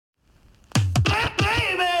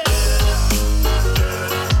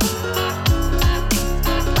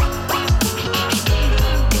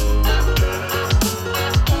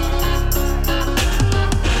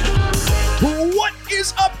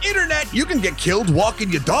killed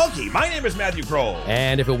walking your doggy. My name is Matthew Kroll.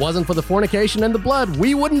 And if it wasn't for the fornication and the blood,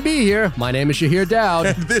 we wouldn't be here. My name is Shahir Dowd.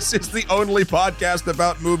 And this is the only podcast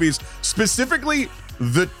about movies, specifically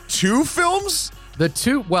the two films.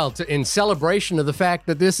 In celebration of the fact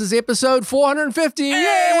that this is episode 450. Hey,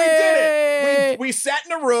 Yay! we did it. We sat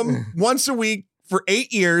in a room once a week for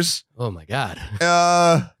 8 years. Oh my God.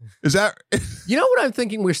 Is that... You know what I'm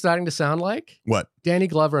thinking we're starting to sound like? What? Danny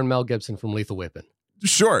Glover and Mel Gibson from Lethal Weapon.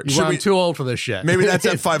 Sure. I'm too old for this shit. Maybe that's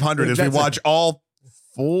at 500 as we watch all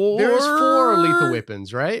four. There's 4 Lethal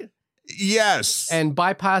Weapons, right? Yes. And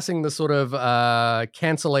bypassing the sort of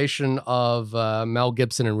cancellation of Mel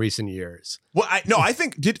Gibson in recent years. Well, I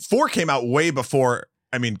think 4 came out way before,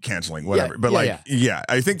 canceling, whatever.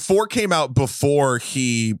 I think 4 came out before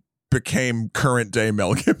he became current day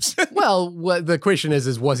Mel Gibson. Well, what the question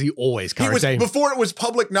is was he always current day? Before it was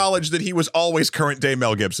public knowledge that he was always current day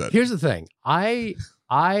Mel Gibson. Here's the thing. I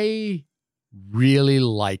really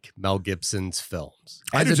like Mel Gibson's films.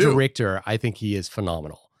 As a director, I think he is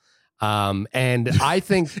phenomenal. And I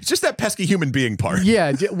think it's just that pesky human being part.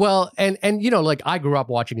 Yeah. Well, and I grew up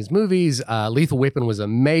watching his movies. Lethal Weapon was a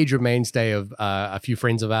major mainstay of a few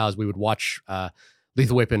friends of ours. We would watch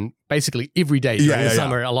Lethal Weapon basically every day during the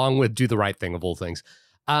summer, along with Do the Right Thing of all things.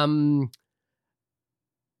 Mel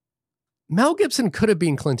Gibson could have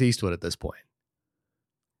been Clint Eastwood at this point.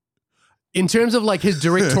 In terms of his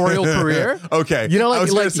directorial career. Okay.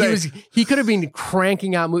 He could have been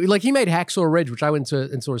cranking out movies. He made Hacksaw Ridge, which I went to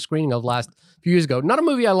and saw a screening of last few years ago. Not a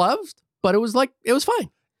movie I loved, but it was fine.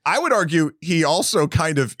 I would argue he also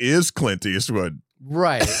kind of is Clint Eastwood.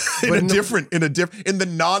 Right. in the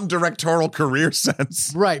non-directorial career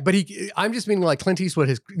sense. Right. But I'm just meaning Clint Eastwood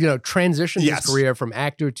has, transitioned his career from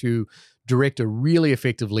actor to director really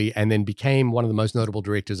effectively, and then became one of the most notable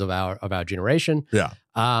directors of our generation. Yeah.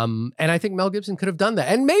 And I think Mel Gibson could have done that,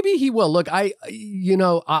 and maybe he will. Look, I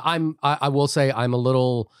will say I'm a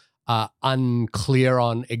little unclear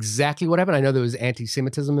on exactly what happened. I know there was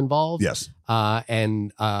anti-Semitism involved. Yes.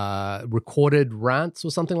 And recorded rants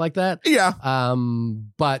or something like that. Yeah.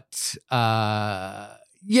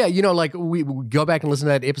 We go back and listen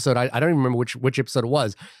to that episode. I don't even remember which episode it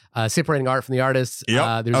was. Separating art from the artist.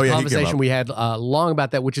 Yep. There's a conversation we had long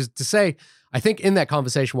about that, which is to say, I think in that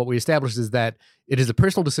conversation, what we established is that it is a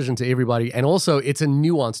personal decision to everybody, and also it's a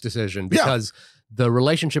nuanced decision because the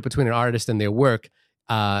relationship between an artist and their work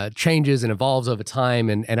changes and evolves over time,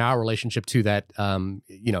 and our relationship to that,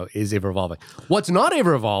 is ever evolving. What's not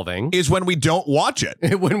ever evolving is when we don't watch it.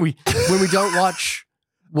 when we don't watch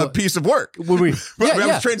a piece of work. When we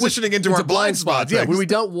transitioning into our blind spot. Yeah, when we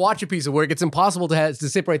don't watch a piece of work, it's impossible to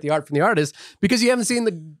separate the art from the artist because you haven't seen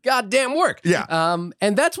the goddamn work. Yeah.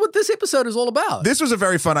 And that's what this episode is all about. This was a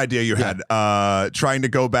very fun idea you had, trying to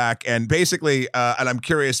go back and basically, and I'm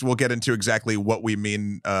curious, we'll get into exactly what we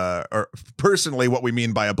mean, or personally what we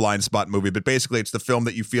mean by a blind spot movie, but basically it's the film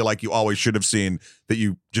that you feel like you always should have seen that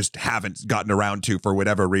you just haven't gotten around to for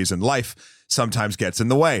whatever reason. Life sometimes gets in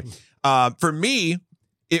the way. For me,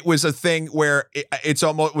 it was a thing where it's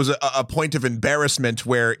almost was a point of embarrassment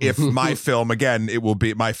where if my film, again, it will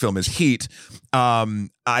be, my film is Heat,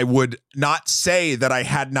 I would not say that I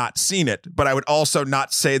had not seen it, but I would also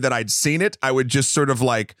not say that I'd seen it. I would just sort of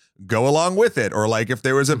go along with it. Or if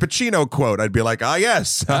there was a Pacino quote, I'd be like,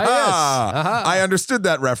 yes. I understood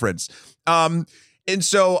that reference. And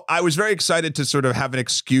so I was very excited to sort of have an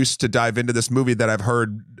excuse to dive into this movie that I've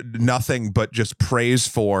heard nothing but just praise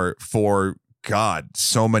for God,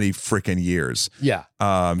 so many freaking years. Yeah.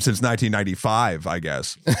 Since 1995, I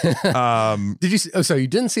guess. Did you so you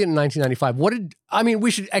didn't see it in 1995.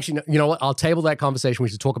 We should actually, you know what? I'll table that conversation. We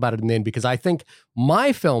should talk about it then, because I think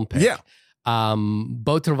my film pick,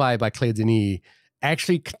 Beau, Travail by Claire Denis,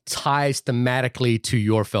 actually ties thematically to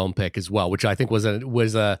your film pick as well, which I think was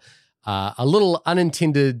a little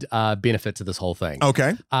unintended benefit to this whole thing.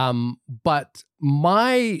 Okay. But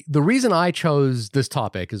the reason I chose this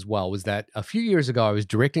topic as well was that a few years ago I was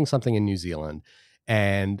directing something in New Zealand,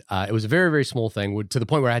 and it was a very, very small thing to the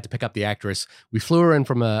point where I had to pick up the actress. We flew her in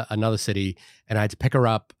from another city, and I had to pick her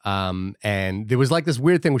up. And there was this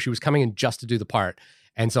weird thing where she was coming in just to do the part.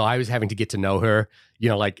 And so I was having to get to know her,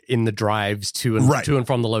 in the drives to and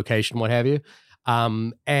from the location, what have you.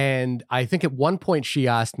 And I think at one point she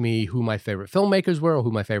asked me who my favorite filmmakers were or who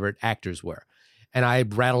my favorite actors were. And I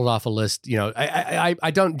rattled off a list.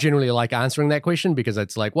 I don't generally like answering that question because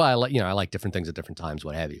it's I like different things at different times,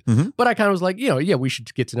 what have you. Mm-hmm. But I kind of was we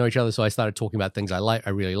should get to know each other. So I started talking about things I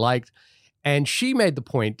really liked. And she made the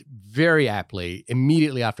point very aptly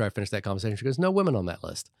immediately after I finished that conversation. She goes, "No women on that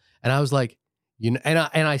list." And I was like, and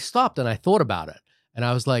I stopped and I thought about it. And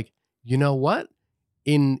I was like, you know what?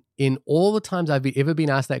 in all the times I've ever been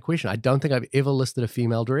asked that question, I don't think I've ever listed a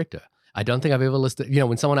female director. I don't think I've ever listed,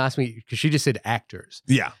 when someone asked me, because she just said actors.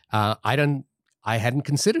 Yeah. I hadn't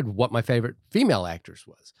considered what my favorite female actress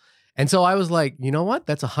was. And so I was like, you know what?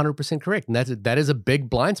 That's 100% correct. And that is a big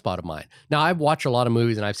blind spot of mine. Now, I've watched a lot of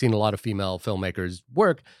movies and I've seen a lot of female filmmakers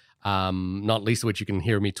work, not least of which you can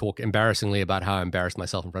hear me talk embarrassingly about how I embarrassed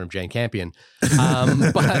myself in front of Jane Campion.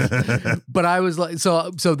 But I was like, so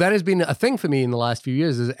that has been a thing for me in the last few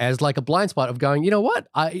years as like a blind spot of going, you know what?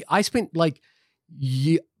 I spent like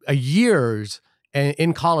years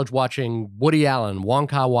in college watching Woody Allen, Wong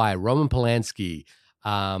Kar-wai, Roman Polanski,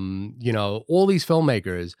 all these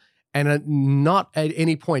filmmakers. And not at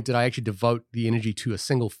any point did I actually devote the energy to a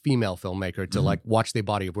single female filmmaker to like watch their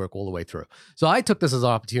body of work all the way through. So I took this as an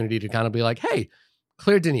opportunity to kind of be like, hey,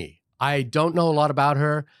 Claire Denis, I don't know a lot about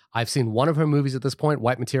her. I've seen one of her movies at this point,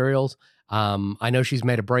 White Materials. I know she's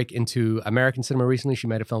made a break into American cinema recently. She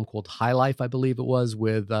made a film called High Life, I believe it was,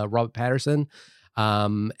 with Robert Pattinson.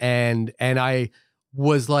 And I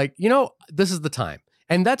was like, this is the time.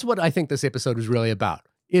 And that's what I think this episode was really about,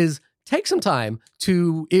 is take some time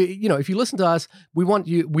to, if you listen to us,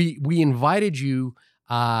 we invited you,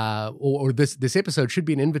 or this episode should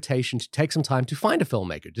be an invitation to take some time to find a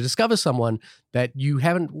filmmaker, to discover someone that you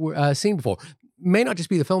haven't seen before. May not just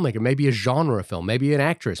be the filmmaker, maybe a genre film, maybe an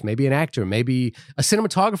actress, maybe an actor, maybe a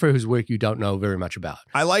cinematographer whose work you don't know very much about.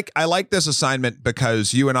 I like this assignment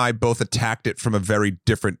because you and I both attacked it from a very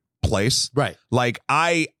different place. Right. Like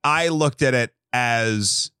I looked at it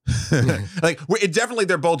as definitely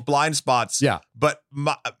they're both blind spots. Yeah. But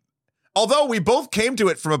although we both came to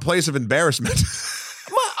it from a place of embarrassment.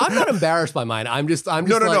 I'm not embarrassed by mine. I'm just no.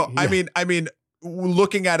 Yeah. I mean,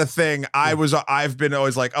 looking at a thing, I've been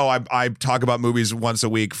always like, I talk about movies once a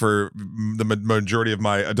week for the majority of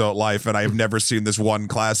my adult life, and I've never seen this one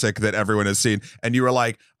classic that everyone has seen. And you were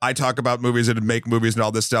like, I talk about movies and make movies and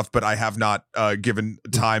all this stuff, but I have not given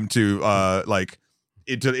time to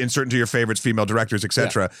to insert into your favorites, female directors,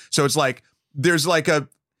 etc. Yeah. So it's like there's like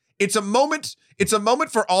it's a moment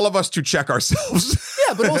for all of us to check ourselves.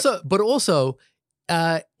 Yeah, but also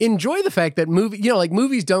enjoy the fact that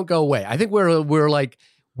movies don't go away. I think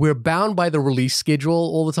we're bound by the release schedule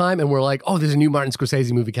all the time, and we're like, oh, there's a new Martin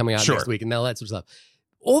Scorsese movie coming out next week, and all that sort of stuff.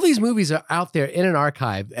 All these movies are out there in an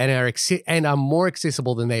archive and are more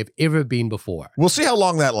accessible than they've ever been before. We'll see how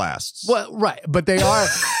long that lasts. Well, right, but there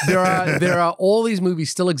are all these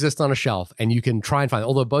movies still exist on a shelf, and you can try and find.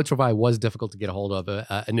 Although Beau Travail was difficult to get a hold of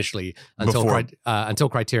initially until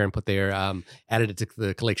Criterion put their added it to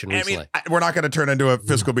the collection recently. I mean, we're not going to turn into a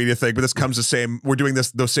physical media thing, but this comes the same. We're doing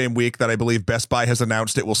this the same week that I believe Best Buy has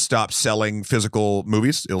announced it will stop selling physical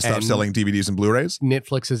movies. It'll stop selling DVDs and Blu-rays.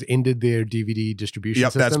 Netflix has ended their DVD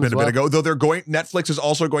distribution. Yep, that's been a bit ago. Though Netflix is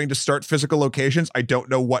also going to start physical locations. I don't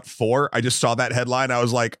know what for. I just saw that headline. I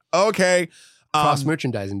was like, okay. Cross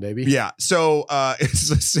merchandising, baby. Yeah. So it's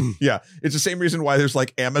the same reason why there's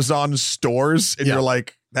like Amazon stores, and you're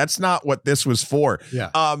like, that's not what this was for. Yeah.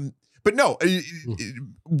 But no,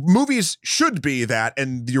 movies should be that.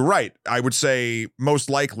 And you're right. I would say most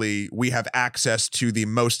likely we have access to the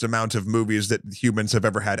most amount of movies that humans have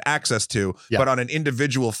ever had access to. Yeah. But on an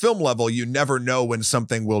individual film level, you never know when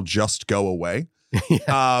something will just go away.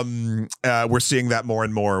 Yeah. We're seeing that more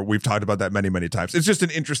and more. We've talked about that many, many times. It's just an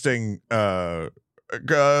interesting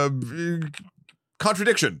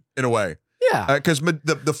contradiction in a way. Yeah. Because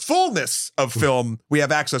the fullness of film we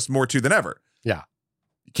have access more to than ever. Yeah.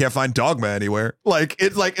 You can't find Dogma anywhere. Like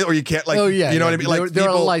it's like, or you can't like, what I mean? Like there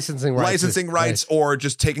are licensing rights, or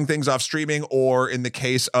just taking things off streaming, or in the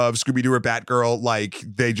case of Scooby-Doo or Batgirl, like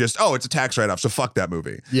they just, it's a tax write-off, so fuck that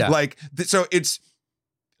movie. Yeah. Like, so it's,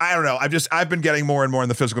 I don't know. I've been getting more and more in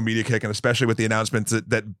the physical media kick, and especially with the announcements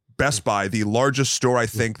that Best Buy, the largest store I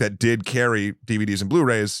think that did carry DVDs and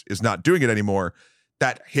Blu-rays, is not doing it anymore.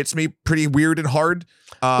 That hits me pretty weird and hard.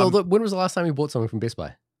 When was the last time you bought something from Best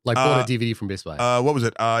Buy? Like bought a DVD from Best Buy. What was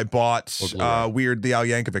it? I bought Weird the Al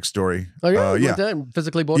Yankovic story. Oh yeah,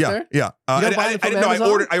 physically bought there. Yeah, I didn't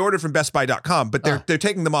know. I ordered from BestBuy.com, but they're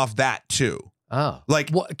taking them off that too. Oh,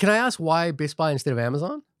 can I ask why Best Buy instead of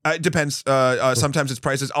Amazon? It depends. Sometimes it's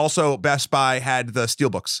prices. Also, Best Buy had the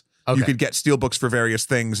steelbooks. Okay. You could get steelbooks for various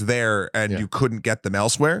things there, and you couldn't get them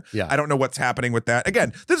elsewhere. Yeah. I don't know what's happening with that.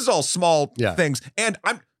 Again, this is all small things, and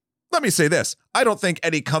let me say this: I don't think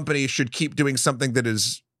any company should keep doing something that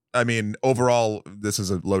is. I mean, overall, this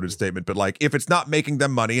is a loaded statement, but like, if it's not making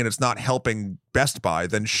them money and it's not helping Best Buy,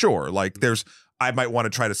 then sure. Like, I might want to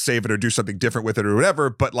try to save it or do something different with it or whatever.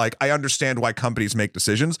 But like, I understand why companies make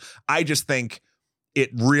decisions. I just think it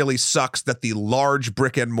really sucks that the large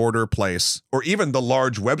brick and mortar place, or even the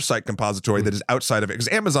large website compository that is outside of it, because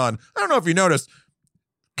Amazon, I don't know if you noticed,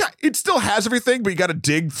 it still has everything, but you got to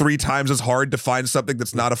dig 3 times as hard to find something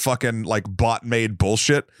that's not a fucking like bot made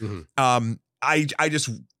bullshit.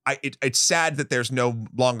 It's sad that there's no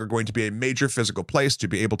longer going to be a major physical place to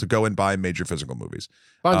be able to go and buy major physical movies.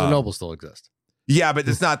 Barnes and Noble still exists. Yeah, but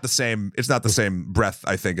it's not the same. It's not the same breadth,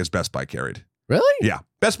 I think, as Best Buy carried. Really? Yeah,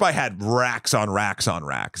 Best Buy had racks on racks on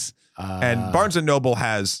racks, and Barnes and Noble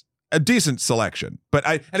has a decent selection. But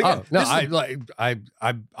I'm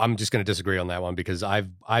just going to disagree on that one, because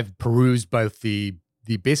I've perused both the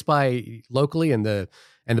Best Buy locally and the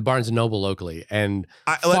Barnes and Noble locally, and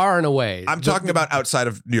far and away, I'm talking about outside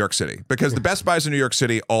of New York City, because the Best Buys in New York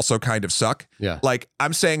City also kind of suck. Yeah, like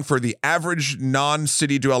I'm saying, for the average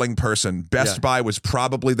non-city dwelling person, Best Buy was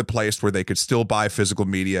probably the place where they could still buy physical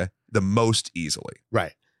media the most easily.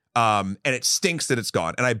 Right. And it stinks that it's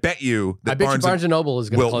gone. And I bet you that Barnes and Noble is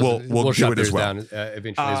going to close. We'll shut do it as well. down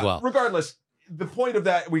eventually as well. Regardless, the point of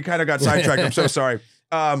that, we kind of got sidetracked. I'm so sorry.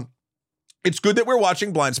 It's good that we're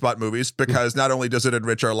watching Blindspot movies, because not only does it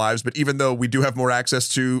enrich our lives, but even though we do have more access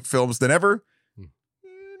to films than ever,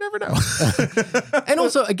 you never know. And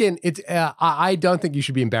also, again, it's I don't think you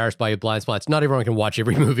should be embarrassed by your blind spots. Not everyone can watch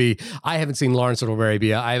every movie. I haven't seen Lawrence of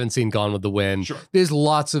Arabia. I haven't seen Gone with the Wind. Sure. There's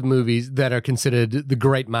lots of movies that are considered the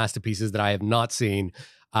great masterpieces that I have not seen,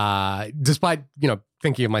 despite,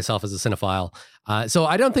 thinking of myself as a cinephile. So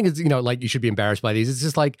I don't think it's, like you should be embarrassed by these. It's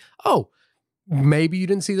just like, oh, maybe you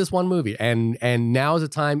didn't see this one movie, and now is the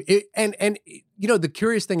time. The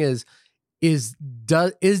curious thing is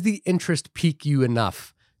the interest pique you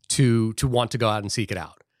enough to want to go out and seek it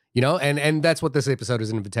out? And that's what this episode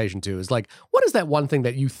is an invitation to, is like, what is that one thing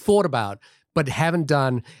that you thought about but haven't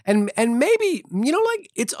done? And maybe,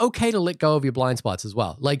 like, it's okay to let go of your blind spots as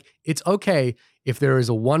well. Like, it's okay if there is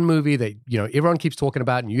a one movie that, everyone keeps talking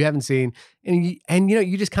about and you haven't seen, and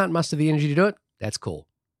you just can't muster the energy to do it. That's cool.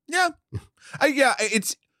 Yeah.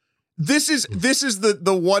 This is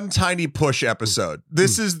the one tiny push episode.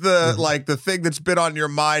 This is the thing that's been on your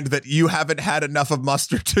mind that you haven't had enough of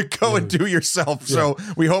muster to go and do yourself. So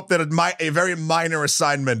we hope that a very minor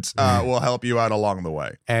assignment will help you out along the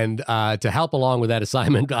way. And to help along with that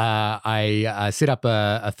assignment, I set up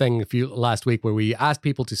a thing last week where we asked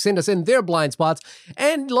people to send us in their blind spots.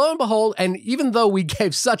 And lo and behold, and even though we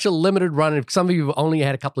gave such a limited run, and some of you have only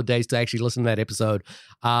had a couple of days to actually listen to that episode,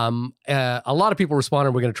 a lot of people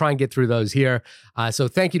responded. We're going to try and get through those here. So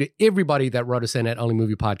thank you to everybody that wrote us in at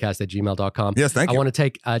onlymoviepodcast@gmail.com. Yes, thank you. I want to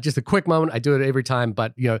take just a quick moment. I do it every time,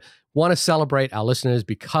 but want to celebrate our listeners,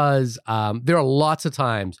 because there are lots of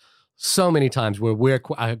times, so many times, where we're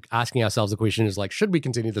asking ourselves the question is like, should we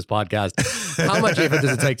continue this podcast? How much effort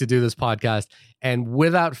does it take to do this podcast? And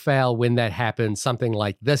without fail, when that happens, something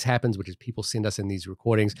like this happens, which is people send us in these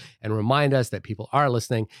recordings and remind us that people are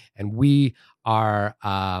listening, and we are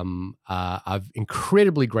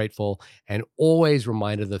incredibly grateful, and always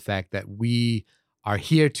reminded of the fact that we are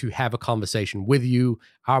here to have a conversation with you.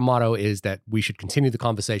 Our motto is that we should continue the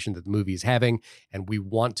conversation that the movie is having, and we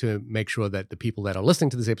want to make sure that the people that are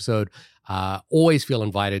listening to this episode always feel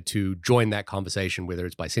invited to join that conversation, whether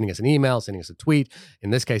it's by sending us an email, sending us a tweet,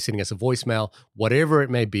 in this case, sending us a voicemail, whatever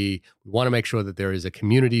it may be. We want to make sure that there is a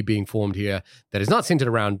community being formed here that is not centered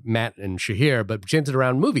around Matt and Shahir, but centered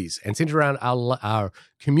around movies and centered around our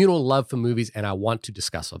communal love for movies and our want to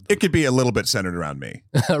discuss them. It could be a little bit centered around me.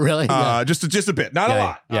 Really? Just a bit, not a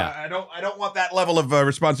lot. Yeah. I don't want that level of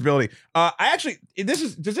responsibility.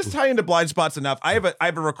 Does this tie into blind spots enough? I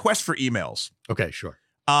have a request for emails. Okay, sure.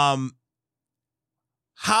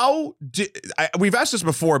 We've asked this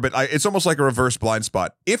before, but it's almost like a reverse blind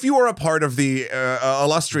spot. If you are a part of the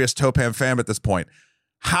illustrious Topam fam at this point,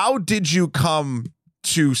 how did you come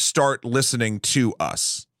to start listening to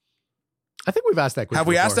us? I think we've asked that question. Have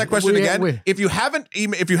we asked that question again? We, if you haven't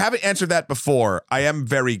answered that before, I am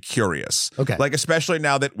very curious. Okay. Like, especially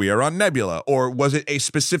now that we are on Nebula, or was it a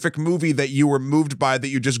specific movie that you were moved by that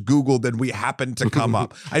you just Googled and we happened to come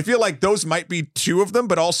up? I feel like those might be two of them,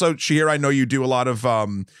 but also, Shahir, I know you do a lot of,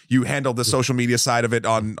 you handle the social media side of it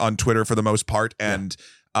on Twitter for the most part, and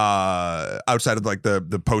outside of like the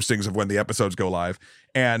postings of when the episodes go live,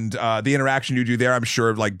 and the interaction you do there, I'm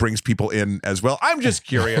sure like brings people in as well. I'm just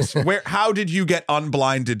curious, how did you get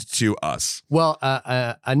unblinded to us? Well,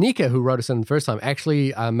 Anika, who wrote us in the first time,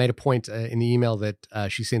 actually made a point in the email that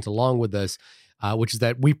she sent along with this, which is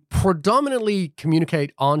that we predominantly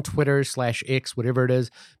communicate on Twitter/X, whatever it is,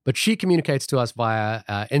 but she communicates to us via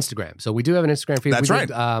Instagram. So we do have an Instagram feed. That's right.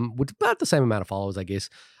 With about the same amount of followers, I guess.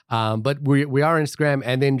 But we are on Instagram.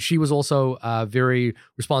 And then she was also very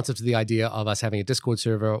responsive to the idea of us having a Discord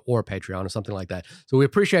server or a Patreon or something like that. So we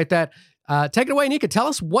appreciate that. Take it away, Nika. Tell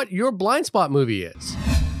us what your Blindspot movie is.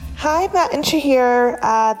 Hi, Matt and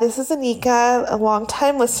Shahir. This is Anika, a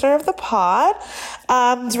longtime listener of the pod.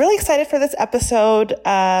 I was really excited for this episode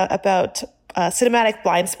about cinematic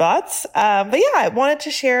blind spots. But yeah, I wanted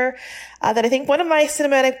to share that I think one of my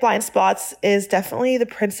cinematic blind spots is definitely The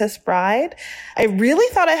Princess Bride. I really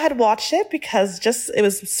thought I had watched it because it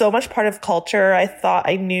was so much part of culture. I thought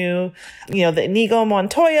I knew, the Inigo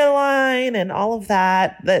Montoya line and all of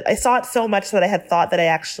that I saw it so much that I had thought that I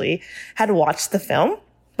actually had watched the film.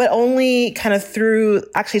 But only kind of through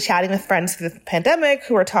actually chatting with friends through the pandemic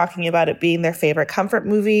who were talking about it being their favorite comfort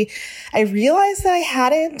movie, I realized that I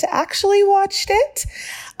hadn't actually watched it.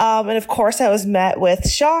 And of course, I was met with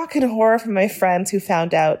shock and horror from my friends who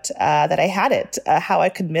found out that I had it, how I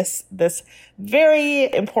could miss this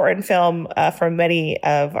very important film from many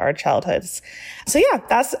of our childhoods. So yeah,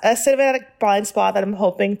 that's a cinematic blind spot that I'm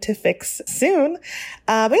hoping to fix soon.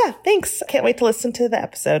 But yeah, thanks. Can't wait to listen to the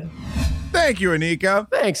episode. Thank you, Anika.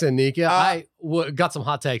 Thanks, Anika. I got some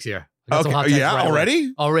hot takes here.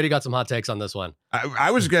 Already got some hot takes on this one.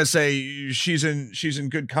 I was gonna say she's in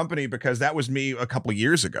good company because that was me a couple of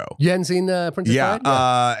years ago. You hadn't seen Princess Bride?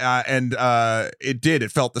 Yeah, and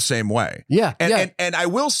it felt the same way. Yeah, and I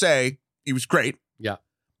will say it was great. Yeah.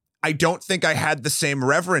 I don't think I had the same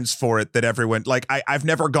reverence for it that everyone, I've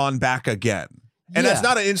never gone back again. And that's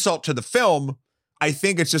not an insult to the film. I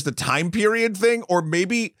think it's just a time period thing, or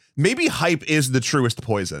maybe hype is the truest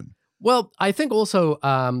poison. Well, I think also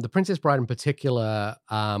The Princess Bride in particular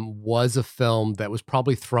was a film that was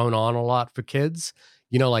probably thrown on a lot for kids,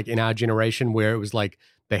 like in our generation where it was like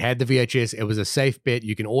they had the VHS. It was a safe bet.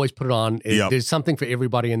 You can always put it on. There's something for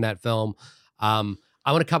everybody in that film. I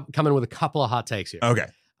want to come in with a couple of hot takes here. Okay.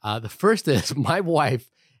 The first is my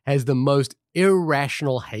wife has the most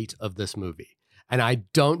irrational hate of this movie. And I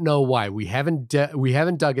don't know why. We haven't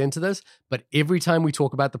dug into this, but every time we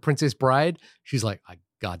talk about The Princess Bride, she's like, I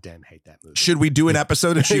goddamn hate that movie. Should we do an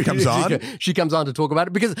episode if she comes on? She comes on to talk about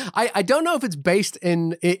it because I don't know if it's based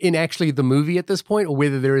in actually the movie at this point or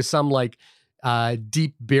whether there is some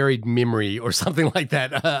deep buried memory or something like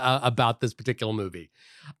that about this particular movie.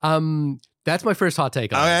 That's my first hot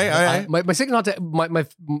take on it. My second hot take,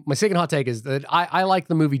 my second hot take is that I like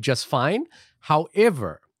the movie just fine.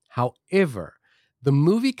 However, the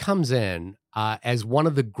movie comes in as one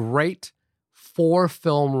of the great 4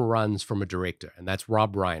 film runs from a director, and that's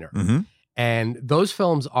Rob Reiner. Mm-hmm. And those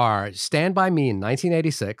films are Stand By Me in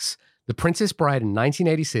 1986, The Princess Bride in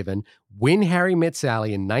 1987, When Harry Met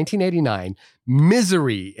Sally in 1989,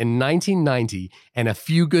 Misery in 1990, and A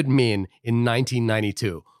Few Good Men in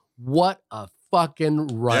 1992. What a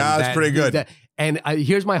fucking run. Yeah, that's pretty good. And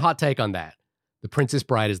here's my hot take on that. The Princess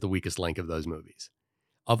Bride is the weakest link of those movies.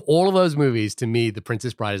 Of all of those movies, to me, The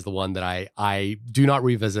Princess Bride is the one that I do not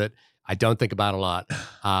revisit. I don't think about a lot.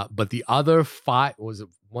 But the other 5, was it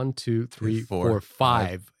 1, 2, 3, 4,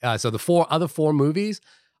 5? So the other four movies,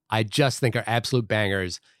 I just think are absolute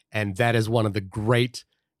bangers. And that is one of the great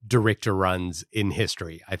director runs in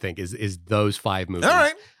history, I think, is those 5 movies.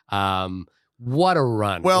 All right. What a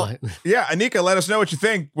run. Well, yeah, Anika, let us know what you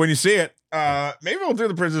think when you see it. Maybe we'll do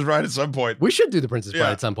The Princess Bride at some point. We should do The Princess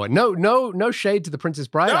Bride at some point. No shade to The Princess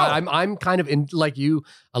Bride. No. I'm kind of like you,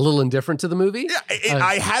 a little indifferent to the movie. Yeah,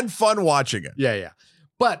 I had fun watching it. Yeah.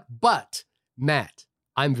 But Matt,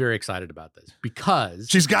 I'm very excited about this because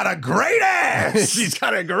she's got a great ass. She's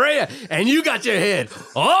got a great ass, and you got your head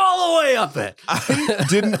all the way up it. I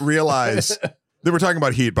didn't realize they were talking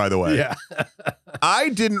about Heat, by the way. Yeah. I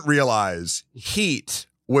didn't realize Heat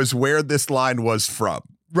was where this line was from.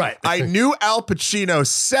 Right. I knew Al Pacino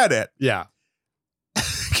said it. Yeah.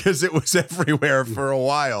 Because it was everywhere for a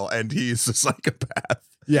while, and he's a psychopath.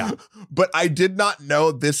 Yeah. But I did not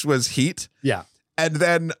know this was Heat. Yeah. And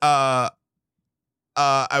then I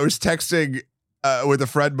was texting with a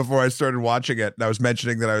friend before I started watching it, and I was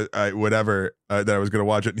mentioning that I that I was going to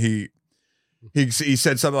watch it, and he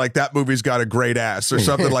said something like, that movie's got a great ass or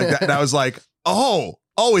something like that. And I was like, oh,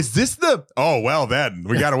 is this well then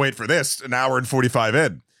we got to wait for this an hour and 45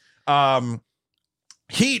 in.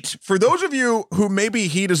 Heat, for those of you who maybe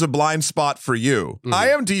Heat is a blind spot for you,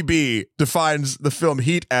 IMDb defines the film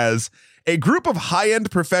Heat as a group of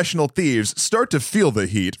high-end professional thieves start to feel the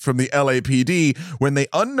heat from the LAPD when they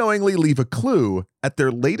unknowingly leave a clue at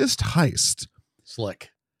their latest heist.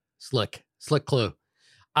 Slick clue.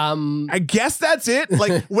 I guess that's it.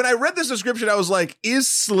 Like when I read this description, I was like, is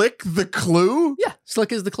slick the clue? Yeah,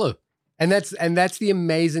 slick is the clue. And that's the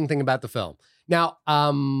amazing thing about the film. Now,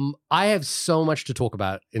 I have so much to talk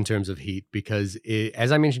about in terms of Heat because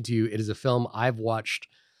as I mentioned to you, it is a film I've watched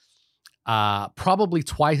probably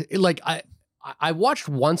twice. Like I watched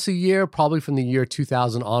once a year, probably from the year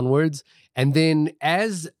 2000 onwards. And then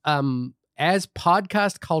as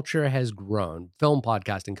podcast culture has grown, film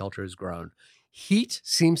podcasting culture has grown, Heat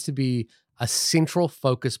seems to be a central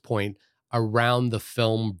focus point around the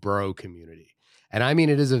film bro community. And I mean,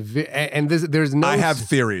 it is there's no. I have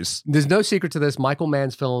theories. There's no secret to this. Michael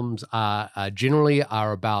Mann's films generally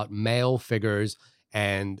are about male figures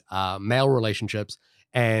and male relationships,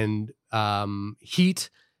 and Heat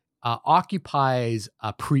occupies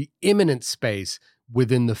a preeminent space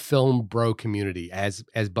within the film bro community as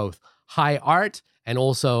both high art and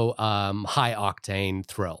also high octane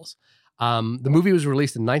thrills. The movie was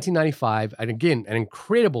released in 1995, and again, an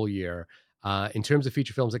incredible year in terms of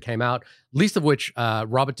feature films that came out, least of which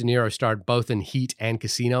Robert De Niro starred both in Heat and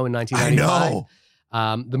Casino in 1995. I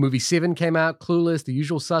know. The movie Seven came out, Clueless, The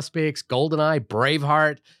Usual Suspects, GoldenEye,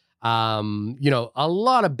 Braveheart. A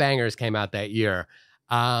lot of bangers came out that year.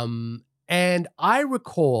 And I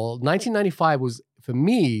recall 1995 was, for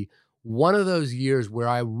me, one of those years where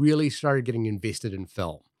I really started getting invested in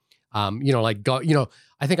film.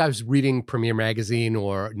 I think I was reading Premiere Magazine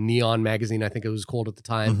or Neon Magazine, I think it was called at the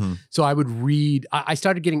time. Mm-hmm. So I would read, I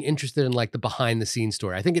started getting interested in like the behind the scenes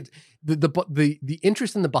story. I think it's the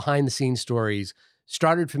interest in the behind the scenes stories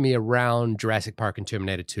started for me around Jurassic Park and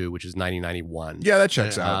Terminator 2, which is 1991. Yeah, that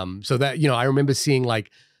checks out. So that, I remember seeing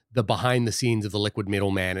like the behind the scenes of the Liquid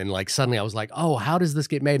Metal Man. And like suddenly I was like, oh, how does this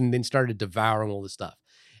get made? And then started devouring all this stuff.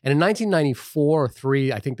 And in 1994 or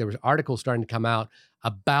 3, I think there was articles starting to come out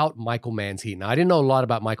about Michael Mann's Heat. Now, I didn't know a lot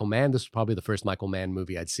about Michael Mann. This was probably the first Michael Mann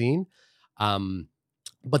movie I'd seen.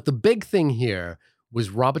 But the big thing here was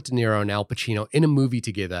Robert De Niro and Al Pacino in a movie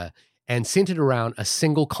together and centered around a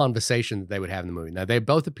single conversation that they would have in the movie. Now, they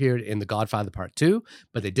both appeared in The Godfather Part 2,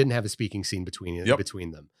 but they didn't have a speaking scene between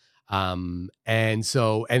them. And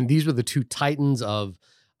these were the two titans of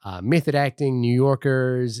method acting, New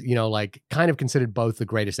Yorkers, kind of considered both the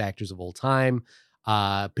greatest actors of all time.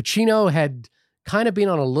 Pacino had kind of been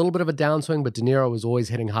on a little bit of a downswing, but De Niro was always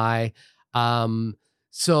hitting high.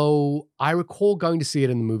 So I recall going to see it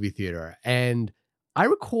in the movie theater, and I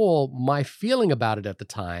recall my feeling about it at the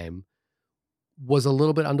time was a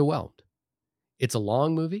little bit underwhelmed. It's a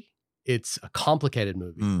long movie. It's a complicated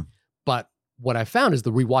movie, but what I found is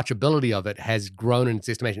the rewatchability of it has grown in its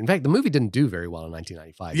estimation. In fact, the movie didn't do very well in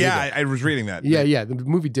 1995. Yeah, I was reading that. Yeah, the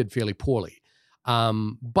movie did fairly poorly.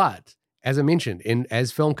 But as I mentioned,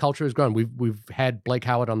 as film culture has grown, we've had Blake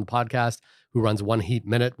Howard on the podcast who runs One Heat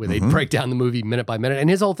Minute, where they break down the movie minute by minute. And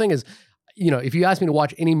his whole thing is, if you ask me to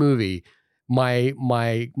watch any movie, my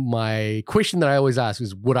question that I always ask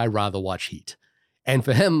is, would I rather watch Heat? And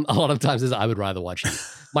for him, a lot of times is I would rather watch Heat.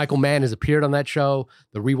 Michael Mann has appeared on that show.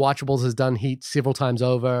 The Rewatchables has done Heat several times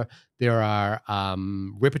over. There are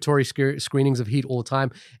repertory screenings of Heat all the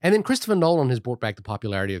time. And then Christopher Nolan has brought back the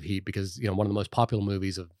popularity of Heat because, one of the most popular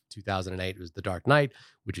movies of 2008 was The Dark Knight,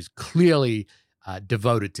 which is clearly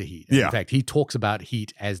devoted to Heat. Yeah. In fact, he talks about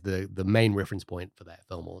Heat as the main reference point for that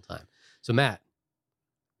film all the time. So Matt,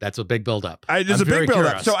 that's a big buildup. It's a big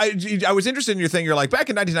buildup. So I was interested in your thing. You're like, back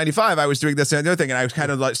in 1995, I was doing this and the other thing, and I was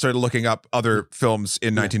kind of like started looking up other films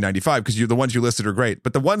in 1995 because the ones you listed are great.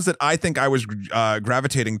 But the ones that I think I was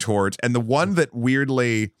gravitating towards, and the one that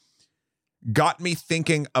weirdly got me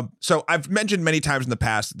thinking of, so I've mentioned many times in the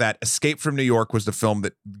past that Escape from New York was the film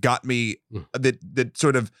that got me, that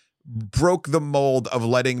sort of broke the mold of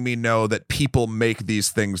letting me know that people make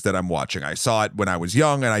these things that I'm watching. I saw it when I was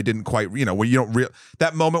young and I didn't quite, when you don't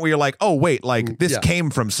that moment where you're like, oh wait, like this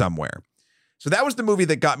came from somewhere. So that was the movie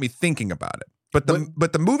that got me thinking about it.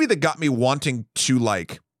 But the movie that got me wanting to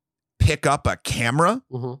like pick up a camera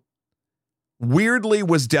weirdly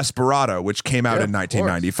was Desperado, which came out in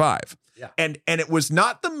 1995. Yeah. And it was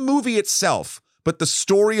not the movie itself, but the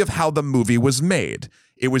story of how the movie was made.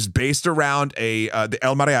 It was based around the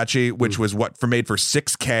El Mariachi, which was made for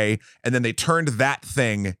 $6K, and then they turned that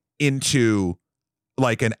thing into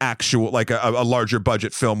like an actual, like a larger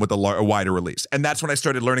budget film with a wider release. And that's when I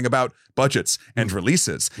started learning about budgets and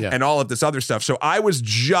releases and all of this other stuff. So I was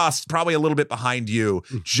just probably a little bit behind you,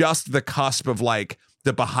 just the cusp of like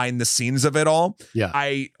the behind the scenes of it all. Yeah.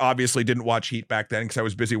 I obviously didn't watch Heat back then because I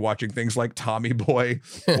was busy watching things like Tommy Boy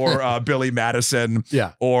or Billy Madison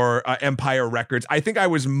or Empire Records. I think I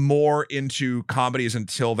was more into comedies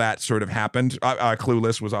until that sort of happened.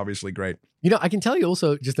 Clueless was obviously great. You know, I can tell you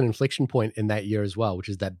also just an inflection point in that year as well, which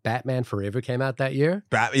is that Batman Forever came out that year.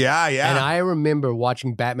 Yeah. And I remember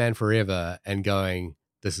watching Batman Forever and going,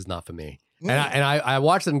 this is not for me. And I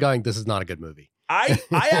watched it and going, this is not a good movie. I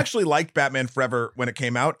actually liked Batman Forever when it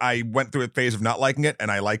came out. I went through a phase of not liking it,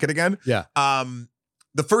 and I like it again. Yeah.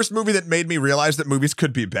 The first movie that made me realize that movies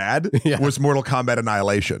could be bad was Mortal Kombat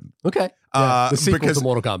Annihilation. Okay. The sequel to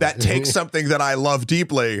Mortal Kombat. That takes something that I love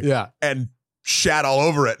deeply and shat all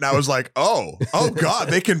over it. And I was like, oh God,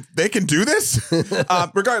 they can do this?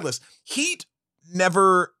 Regardless, Heat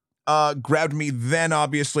never grabbed me then.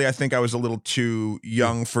 Obviously, I think I was a little too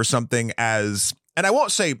young for something as... And I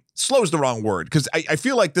won't say slow is the wrong word, because I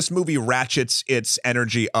feel like this movie ratchets its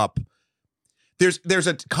energy up. There's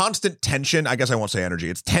a constant tension. I guess I won't say energy.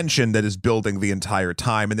 It's tension that is building the entire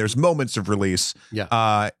time. And there's moments of release.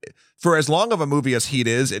 Yeah. For as long of a movie as Heat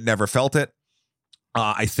is, it never felt it.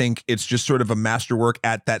 I think it's just sort of a masterwork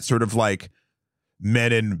at that sort of like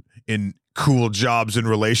men in cool jobs and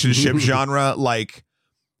relationship genre. Like,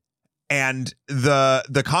 and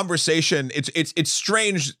the conversation, it's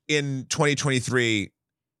strange in 2023.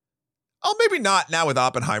 Oh, maybe not now with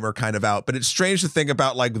Oppenheimer kind of out, but it's strange to think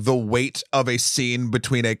about like the weight of a scene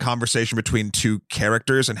between a conversation between two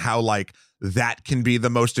characters and how like that can be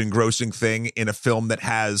the most engrossing thing in a film that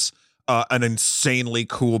has an insanely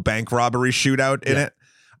cool bank robbery shootout in it.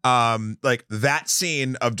 Like that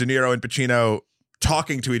scene of De Niro and Pacino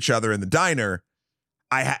talking to each other in the diner.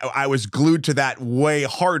 I was glued to that way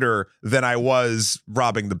harder than I was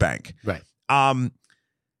robbing the bank. Right.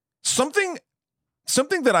 Something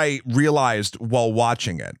that I realized while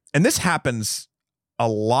watching it, and this happens a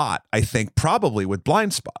lot, I think, probably with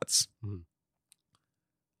Blindspots.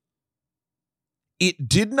 It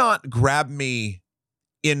did not grab me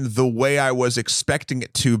in the way I was expecting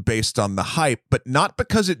it to based on the hype, but not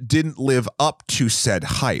because it didn't live up to said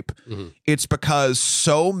hype. It's because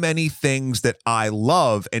so many things that I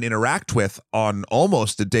love and interact with on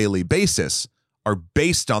almost a daily basis are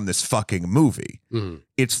based on this fucking movie.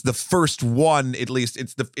 It's the first one, at least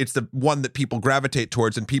it's the one that people gravitate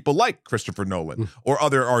towards, and people like Christopher Nolan or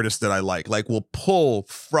other artists that I like will pull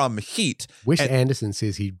from Heat. Anderson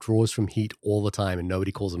says he draws from Heat all the time and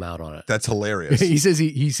nobody calls him out on it. That's hilarious. he says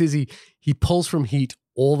he pulls from Heat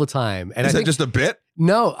all the time. And Is that just a bit?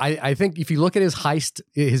 No, I think if you look at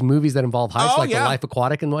his movies that involve heist, The Life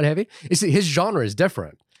Aquatic and what have you, his genre is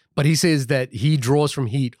different. But he says that he draws from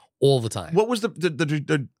Heat all the time. What was the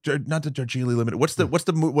not the Darjeeling Limited? What's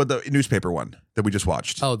the newspaper one that we just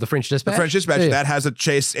watched? Oh, the French Dispatch. The French Dispatch that has a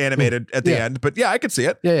chase animated at the end. But yeah, I could see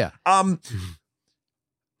it. Yeah.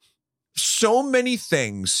 So many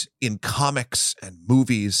things in comics and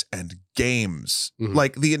movies and games,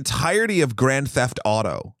 like the entirety of Grand Theft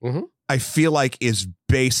Auto, I feel like is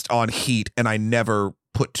based on Heat, and I never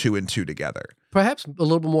put two and two together. Perhaps a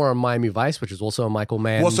little bit more on Miami Vice, which is also a Michael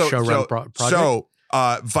Mann showrun project. So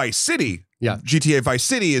Vice City, GTA Vice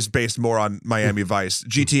City is based more on Miami Vice.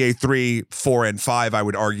 GTA 3, 4, and 5, I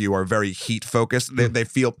would argue, are very Heat focused. They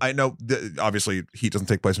feel, I know, obviously Heat doesn't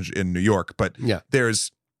take place in New York, but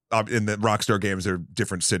there's in the Rockstar games, there are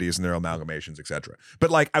different cities and their amalgamations, etc.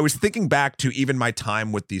 But like, I was thinking back to even my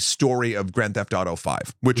time with the story of Grand Theft Auto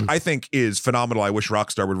 5, which I think is phenomenal. I wish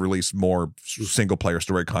Rockstar would release more single player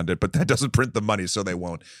story content, but that doesn't print the money, so they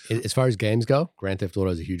won't. As far as games go, Grand Theft Auto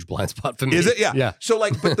is a huge blind spot for me. Is it? Yeah. Yeah. So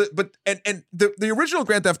like, but the original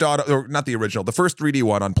Grand Theft Auto, or not the original, the first 3D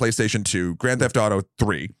one on PlayStation 2, Grand Theft Auto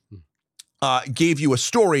 3. Gave you a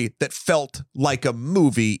story that felt like a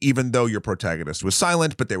movie, even though your protagonist was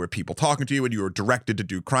silent, but there were people talking to you and you were directed to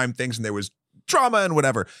do crime things and there was drama and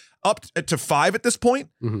whatever. Up to 5 at this point,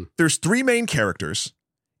 there's 3 main characters.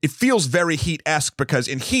 It feels very Heat-esque because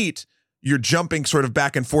in Heat, you're jumping sort of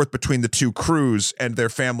back and forth between the 2 crews and their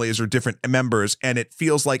families or different members, and it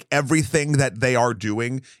feels like everything that they are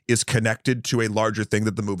doing is connected to a larger thing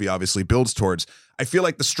that the movie obviously builds towards. I feel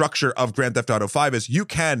like the structure of Grand Theft Auto 5 is you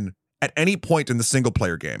can, at any point in the single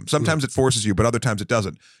player game, sometimes it forces you, but other times it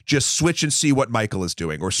doesn't, just switch and see what Michael is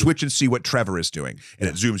doing or switch and see what Trevor is doing. And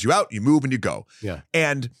it zooms you out, you move and you go. Yeah.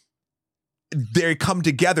 And they come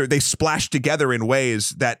together, they splash together in ways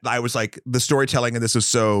that I was like, the storytelling in this is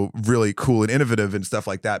so really cool and innovative and stuff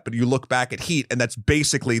like that. But you look back at Heat and that's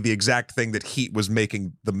basically the exact thing that Heat was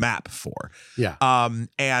making the map for. Yeah.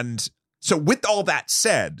 And so with all that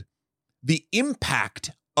said, the impact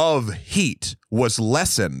of Heat was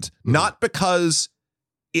lessened, not because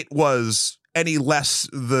it was any less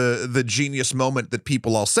the genius moment that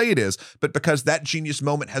people all say it is, but because that genius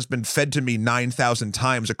moment has been fed to me 9,000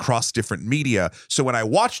 times across different media. So when I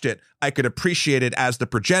watched it, I could appreciate it as the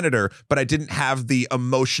progenitor, but I didn't have the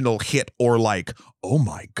emotional hit or like, oh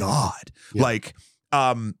my God. Yeah. Like,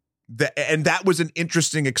 and that was an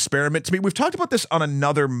interesting experiment to me. We've talked about this on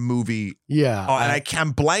another movie. Yeah. And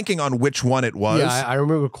I'm blanking on which one it was. Yeah, I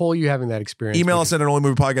recall you having that experience. Email us at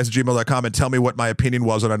onlymoviepodcast@gmail.com and tell me what my opinion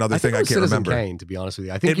was on another thing I can't Citizen remember. Kane, to be honest with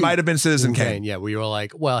you. I think it might have been Citizen Kane. Yeah, where you were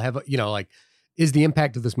like, well, is the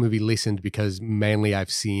impact of this movie lessened because mainly I've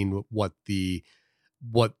seen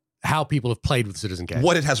how people have played with Citizen Kane.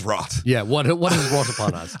 What it has wrought. Yeah, what it has wrought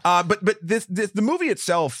upon us. But the movie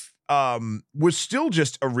itself was still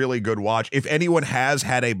just a really good watch. If anyone has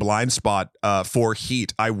had a blind spot for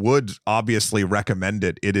Heat, I would obviously recommend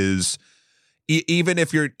it. It is, even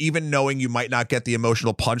if you're knowing you might not get the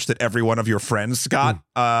emotional punch that every one of your friends got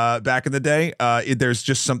back in the day, there's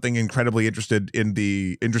just something incredibly interesting in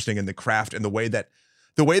the craft and the way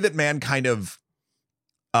that man kind of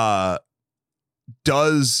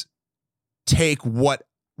does take what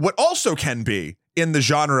also can be in the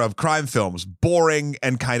genre of crime films, boring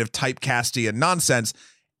and kind of typecasty and nonsense,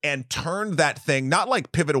 and turn that thing, not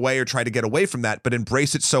like pivot away or try to get away from that, but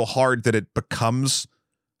embrace it so hard that it becomes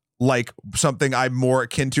like something I'm more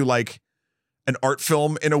akin to like an art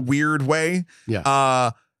film in a weird way.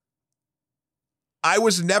 Yeah. I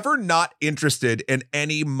was never not interested in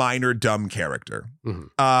any minor dumb character.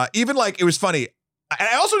 Mm-hmm. Even like, it was funny. And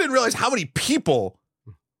I also didn't realize how many people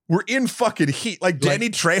were in fucking Heat. Like Danny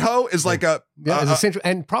Trejo is like essential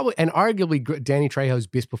and arguably Danny Trejo's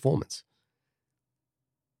best performance.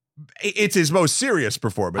 It's his most serious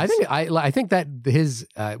performance. I think that his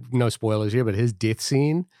no spoilers here, but his death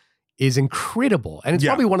scene is incredible, and it's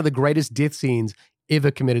probably one of the greatest death scenes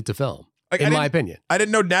ever committed to film, in my opinion. I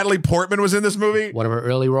didn't know Natalie Portman was in this movie. One of her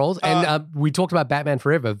early roles, and we talked about Batman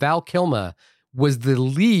Forever. Val Kilmer was the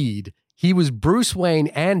lead. He was Bruce Wayne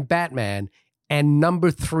and Batman, and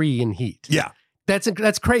number 3 in Heat. Yeah.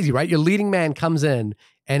 That's crazy, right? Your leading man comes in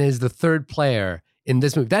and is the third player in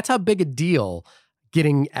this movie. That's how big a deal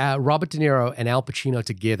getting Robert De Niro and Al Pacino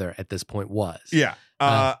together at this point was. Yeah.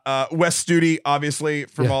 Wes Studi, obviously,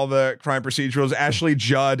 from all the crime procedurals. Ashley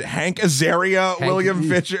Judd, Hank Azaria, William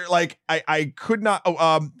Fisher. Like, I could not.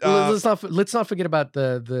 Let's not forget about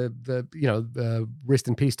the rest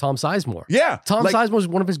in peace, Tom Sizemore. Yeah, Tom Sizemore was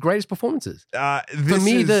one of his greatest performances. For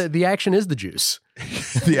me, the action is the juice.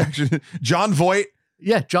 The action. John Voight.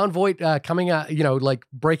 Yeah, John Voight coming out, like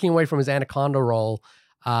breaking away from his Anaconda role.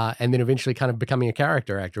 And then eventually kind of becoming a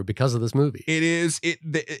character actor because of this movie.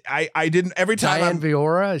 I didn't, every time Diane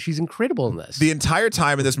Viora, she's incredible in this. The entire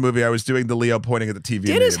time in this movie, I was doing the Leo pointing at the TV.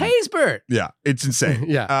 Dennis Haysbert. Yeah, it's insane.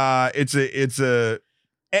 Yeah.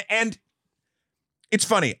 And it's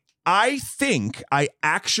funny. I think I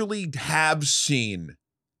actually have seen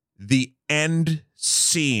the end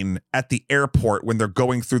scene at the airport when they're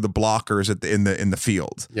going through the blockers in the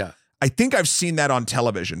field. Yeah. I think I've seen that on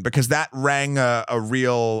television because that rang a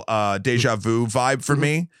real deja vu vibe for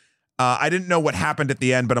me. I didn't know what happened at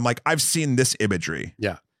the end, but I'm like, I've seen this imagery.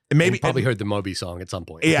 Yeah. And maybe probably heard the Moby song at some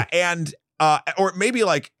point. Yeah. And or maybe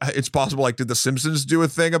like it's possible, like, did the Simpsons do a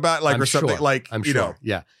thing about or something? Like, I'm sure.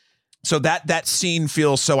 Yeah. So that scene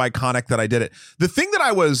feels so iconic that I did it. The thing that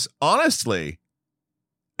I was honestly,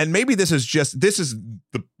 and maybe this is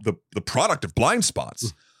the product of blind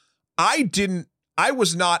spots. I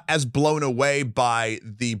was not as blown away by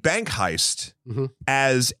the bank heist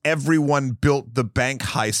as everyone built the bank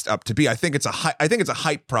heist up to be. I think it's a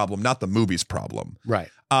hype problem, not the movie's problem. Right.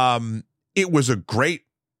 It was a great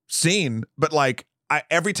scene, but like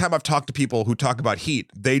every time I've talked to people who talk about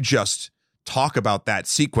Heat, they just talk about that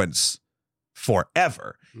sequence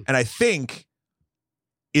forever. And I think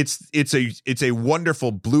it's a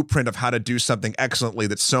wonderful blueprint of how to do something excellently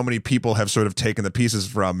that so many people have sort of taken the pieces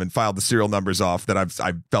from and filed the serial numbers off that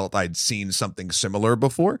I felt I'd seen something similar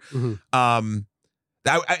before.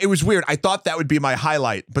 It was weird. I thought that would be my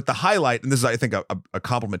highlight, but the highlight, and this is, I think, a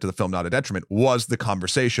compliment to the film, not a detriment, was the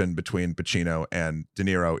conversation between Pacino and De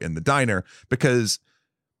Niro in the diner, because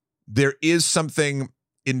there is something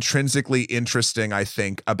intrinsically interesting, I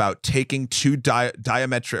think, about taking two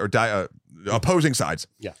opposing sides,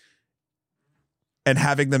 and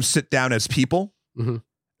having them sit down as people.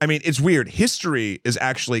 I mean, it's weird. History is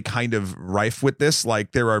actually kind of rife with this.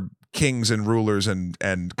 Like, there are kings and rulers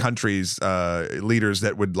and countries, leaders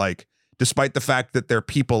that would, like, despite the fact that their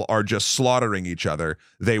people are just slaughtering each other,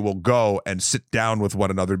 they will go and sit down with one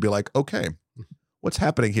another and be like, okay, what's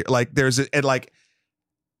happening here? Like,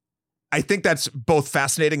 I think that's both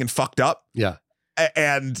fascinating and fucked up. Yeah.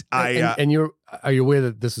 And and are you aware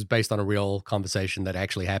that this is based on a real conversation that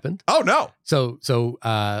actually happened? Oh no! So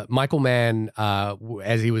Michael Mann,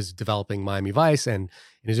 as he was developing Miami Vice, and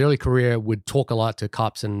in his early career, would talk a lot to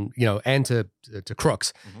cops and and to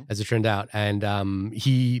crooks, as it turned out. And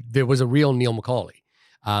there was a real Neil McCauley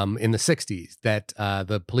in the '60s that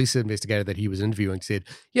the police investigator that he was interviewing said,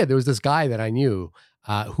 yeah, there was this guy that I knew.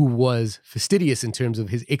 Who was fastidious in terms of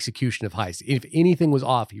his execution of heists. If anything was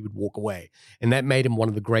off, he would walk away. And that made him one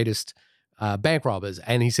of the greatest bank robbers.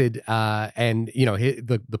 And he said,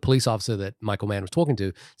 the police officer that Michael Mann was talking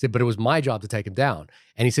to said, but it was my job to take him down.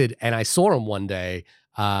 And he said, and I saw him one day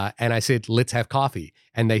and I said, let's have coffee.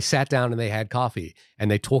 And they sat down and they had coffee and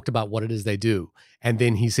they talked about what it is they do. And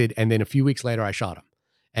then he said, and then a few weeks later, I shot him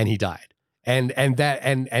and he died. And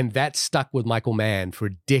that stuck with Michael Mann for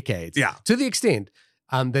decades. Yeah. To the extent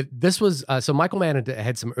that this was so Michael Mann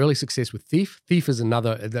had some early success with Thief. Thief is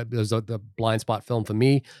another the Blindspot film for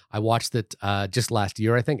me. I watched it just last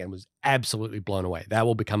year, I think, and was absolutely blown away. That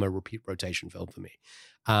will become a repeat rotation film for me.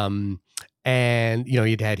 And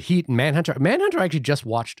he'd had Heat and Manhunter. Manhunter I actually just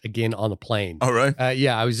watched again on the plane. All right.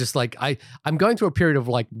 Yeah, I was just like I'm going through a period of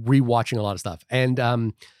like rewatching a lot of stuff, and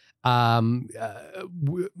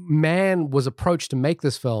Mann was approached to make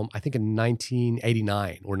this film, I think in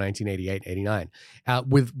 1989 or 1988, 89,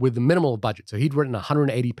 with the minimal budget. So he'd written a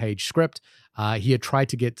 180-page script. He had tried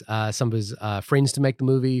to get some of his friends to make the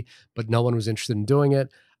movie, but no one was interested in doing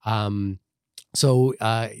it. So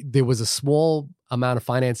there was a small amount of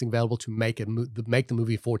financing available to make the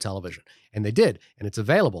movie for television, and they did, and it's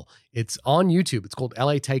available. It's on YouTube. It's called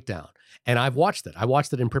LA Takedown. And I've watched it. I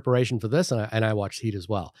watched it in preparation for this, and I watched Heat as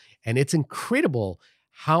well. And it's incredible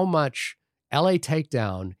how much LA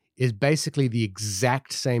Takedown is basically the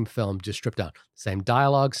exact same film, just stripped down. Same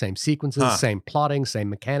dialogue, same sequences, same plotting, same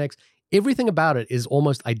mechanics. Everything about it is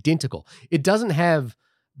almost identical. It doesn't have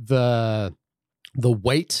the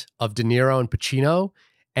weight of De Niro and Pacino,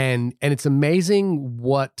 and it's amazing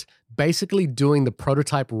what basically doing the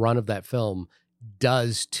prototype run of that film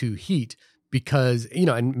does to Heat. Because,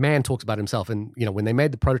 and Mann talks about himself, and, when they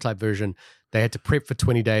made the prototype version, they had to prep for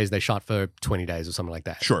 20 days. They shot for 20 days or something like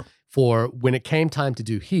that. Sure. For when it came time to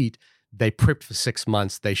do Heat, they prepped for 6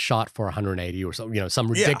 months. They shot for 180 or so,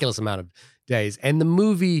 some ridiculous amount of days. And the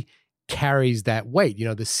movie carries that weight.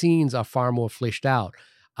 The scenes are far more fleshed out.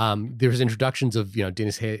 There's introductions of,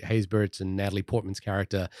 Dennis Haysbert's and Natalie Portman's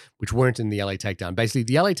character, which weren't in the LA Takedown. Basically,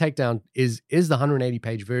 the LA Takedown is the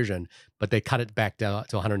 180-page version, but they cut it back down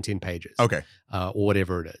to 110 pages. Okay. Or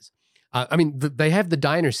whatever it is. They have the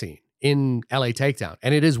diner scene in LA Takedown,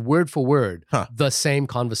 and it is word for word the same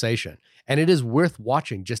conversation. And it is worth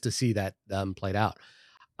watching just to see that played out.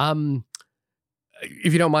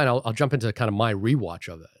 If you don't mind, I'll jump into kind of my rewatch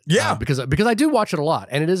of it. Yeah. Because I do watch it a lot,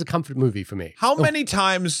 and it is a comfort movie for me. How many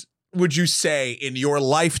times would you say in your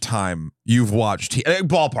lifetime you've watched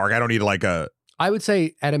ballpark? I don't need like a... I would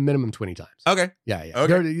say at a minimum 20 times. Okay. Yeah.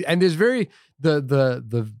 Okay. And there's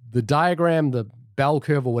the diagram, the bell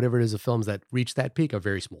curve or whatever it is of films that reach that peak are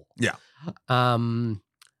very small. Yeah.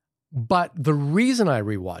 But the reason I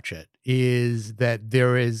rewatch it is that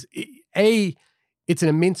there is it's an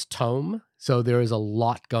immense tome. So there is a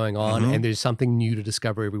lot going on, and there's something new to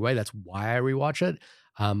discover every way. That's why I rewatch it,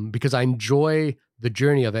 because I enjoy the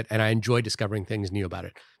journey of it, and I enjoy discovering things new about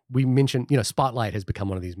it. We mentioned, Spotlight has become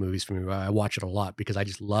one of these movies for me where I watch it a lot because I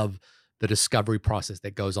just love the discovery process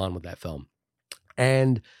that goes on with that film.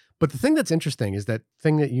 But the thing that's interesting is that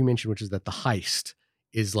thing that you mentioned, which is that the heist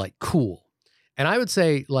is like cool. And I would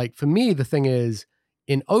say, like, for me, the thing is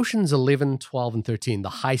in Oceans 11, 12, and 13, the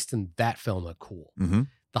heist in that film are cool. Mm-hmm.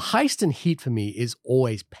 The heist in Heat for me is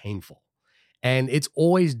always painful, and it's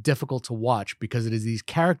always difficult to watch because it is these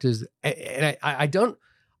characters. And I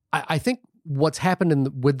think what's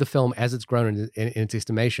happened with the film as it's grown in its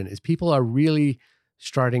estimation is people are really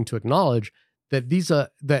starting to acknowledge that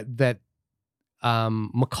that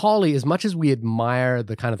Macaulay, as much as we admire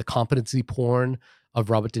the kind of the competency porn of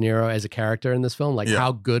Robert De Niro as a character in this film, like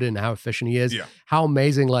how good and how efficient he is, how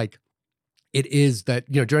amazing, like, it is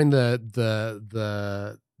that, during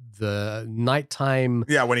the nighttime.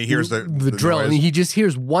 Yeah, when he hears the drill, noise. and he just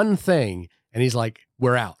hears one thing and he's like,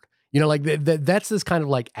 we're out. That's this kind of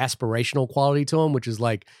like aspirational quality to him, which is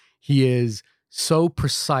like, he is so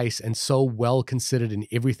precise and so well considered in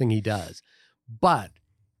everything he does. But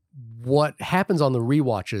what happens on the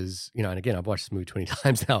rewatches, and again, I've watched this movie 20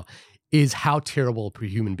 times now, is how terrible a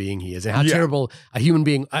human being he is, and how terrible a human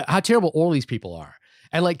being, how terrible all these people are.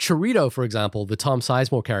 And like Chirito, for example, the Tom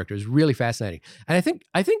Sizemore character is really fascinating. And I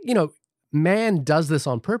think Mann does this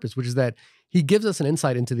on purpose, which is that he gives us an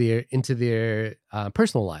insight into their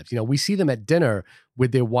personal lives. You know, we see them at dinner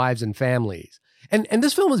with their wives and families. And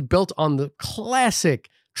this film is built on the classic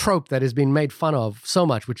trope that has been made fun of so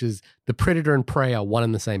much, which is the predator and prey are one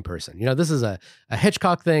and the same person. You know, this is a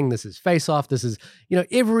Hitchcock thing. This is Face Off. This is, you know,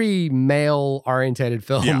 every male-orientated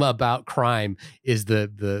film about crime is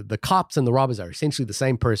the cops and the robbers are essentially the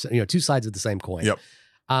same person, you know, two sides of the same coin. Yep.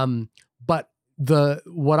 But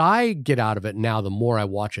what I get out of it now, the more I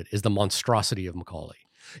watch it, is the monstrosity of Macaulay.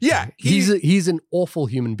 Yeah, he's an awful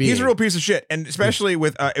human being. He's a real piece of shit, and especially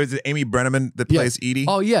with is it Amy Brenneman that plays Edie?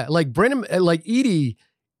 Oh yeah, like Edie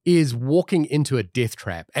is walking into a death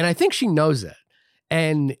trap, and I think she knows it,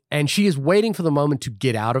 and she is waiting for the moment to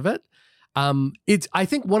get out of it. I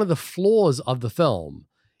think one of the flaws of the film,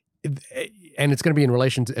 and it's going to be in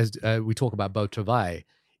relation to as we talk about Beau Travail,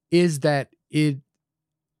 is that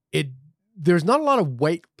there's not a lot of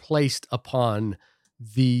weight placed upon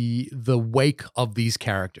the wake of these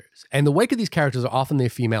characters. And the wake of these characters are often their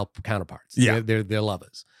female counterparts. Yeah. They're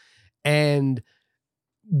lovers. And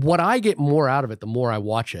what I get more out of it, the more I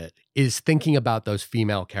watch it, is thinking about those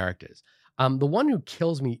female characters. The one who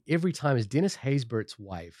kills me every time is Dennis Haysbert's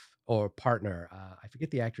wife or partner. I forget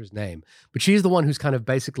the actor's name, but she's the one who's kind of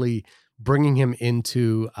basically bringing him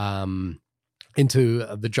into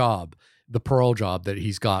the job, the parole job that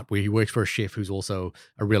he's got, where he works for a chef who's also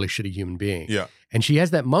a really shitty human being. Yeah. And she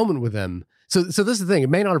has that moment with him. So this is the thing. It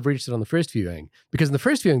may not have reached it on the first viewing, because in the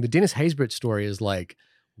first viewing, the Dennis Haysbert story is like,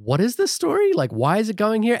 what is this story? Like, why is it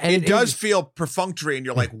going here? And it does feel perfunctory, and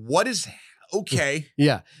you're like, what is, okay.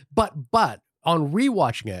 Yeah. But on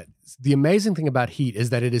rewatching it, the amazing thing about Heat is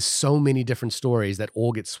that it is so many different stories that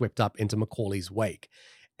all get swept up into Macaulay's wake.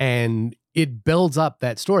 And it builds up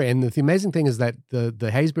that story. And the amazing thing is that the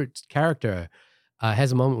Haysbert character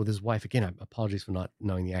has a moment with his wife. Again, I apologize for not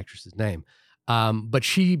knowing the actress's name. But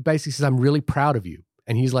she basically says, I'm really proud of you.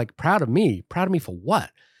 And he's like, proud of me? Proud of me for what?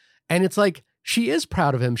 And it's like, she is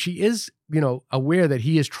proud of him. She is, aware that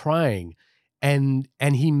he is trying. And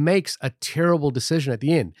he makes a terrible decision at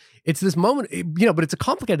the end. It's this moment, but it's a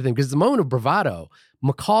complicated thing because it's a moment of bravado.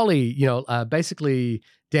 Macaulay, basically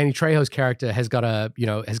Danny Trejo's character has got a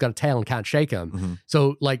tail and can't shake him. Mm-hmm.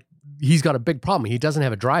 So like he's got a big problem. He doesn't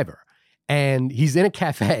have a driver, and he's in a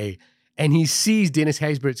cafe and he sees Dennis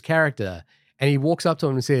Haysbert's character and he walks up to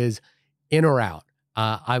him and says, "In or out?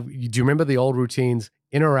 Do you remember the old routines?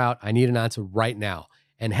 In or out? I need an answer right now."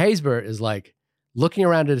 And Haysbert is like looking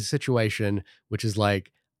around at a situation, which is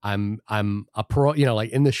like, I'm a pro,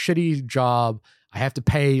 like in the shitty job, I have to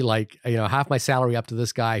pay half my salary up to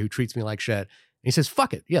this guy who treats me like shit. And he says,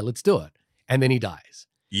 fuck it. Yeah, let's do it. And then he dies.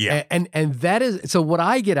 Yeah. And that is, so what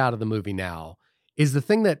I get out of the movie now is the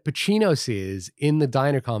thing that Pacino says in the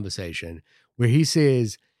diner conversation, where he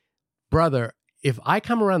says, brother, if I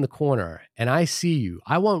come around the corner and I see you,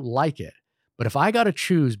 I won't like it. But if I got to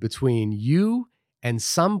choose between you and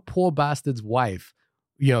some poor bastard's wife,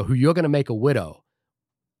 who you're going to make a widow,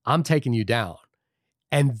 I'm taking you down.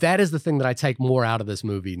 And that is the thing that I take more out of this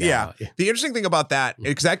movie now. Yeah. The interesting thing about that,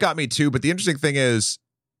 because that got me too, but the interesting thing is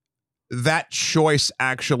that choice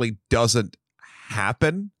actually doesn't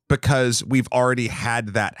happen because we've already had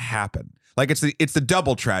that happen. Like it's the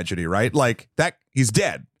double tragedy, right? Like that he's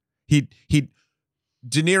dead. He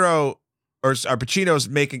De Niro or Pacino's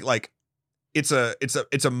making like, it's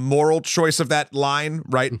a moral choice of that line,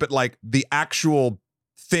 right? But like the actual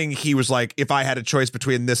thing, he was like, if I had a choice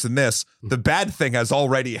between this and this, the bad thing has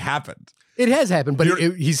already happened. It has happened, but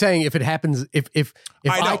he's saying if it happens, if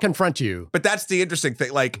I confront you. But that's the interesting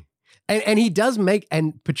thing. Like, and he does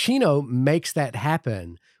and Pacino makes that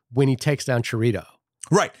happen when he takes down Chirito.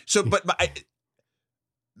 Right. So, but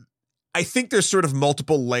I think there's sort of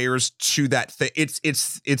multiple layers to that thing.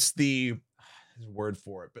 It's the word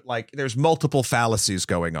for it, but like there's multiple fallacies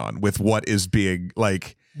going on with what is being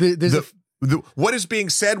like what is being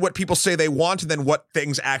said, what people say they want, and then what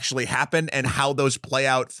things actually happen and how those play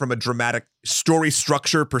out from a dramatic story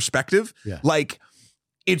structure perspective. Yeah. Like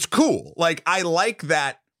it's cool. Like I like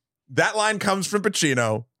that line comes from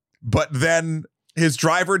Pacino, but then his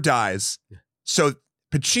driver dies. So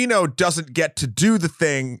Pacino doesn't get to do the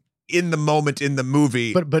thing in the moment in the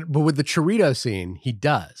movie. But with the Chirito scene, he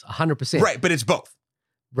does 100%. Right, but it's both.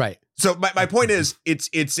 Right. So my point is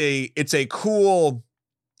it's a cool,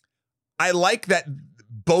 I like that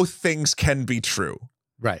both things can be true.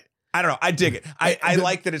 Right. I don't know. I dig it. I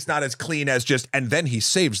like that it's not as clean as just, and then he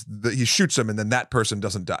he shoots him and then that person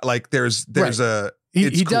doesn't die. Like there's right.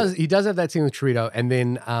 He does have that scene with Chirito. And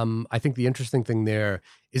then I think the interesting thing there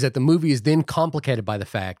is that the movie is then complicated by the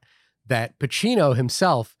fact that Pacino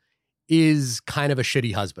himself is kind of a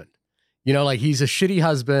shitty husband. Like he's a shitty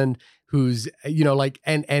husband who's, like,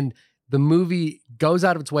 and the movie goes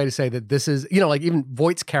out of its way to say that this is, like even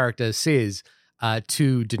Voight's character says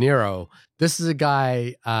to De Niro, this is a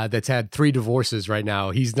guy that's had 3 divorces right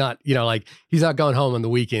now. He's not, he's not going home on the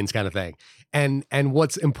weekends kind of thing. And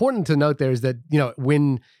what's important to note there is that,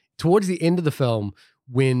 when towards the end of the film,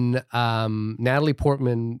 when Natalie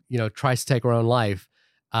Portman, tries to take her own life,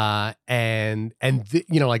 like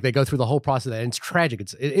they go through the whole process of that, and it's tragic.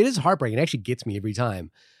 It is heartbreaking. It actually gets me every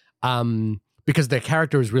time. Because their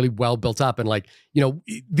character is really well built up, and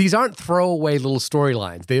these aren't throwaway little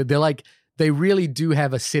storylines. They're like, they really do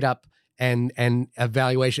have a setup and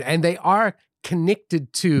evaluation, and they are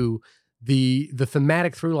connected to the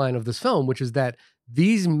thematic through line of this film, which is that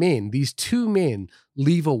these 2 men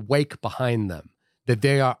leave a wake behind them that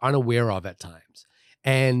they are unaware of at times.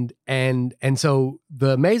 And so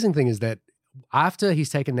the amazing thing is that after he's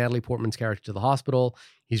taken Natalie Portman's character to the hospital,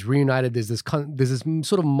 he's reunited. There's this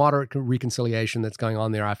sort of moderate reconciliation that's going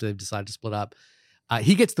on there after they've decided to split up.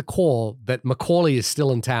 He gets the call that Macaulay is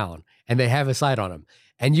still in town and they have a sight on him.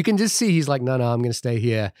 And you can just see he's like, no, I'm going to stay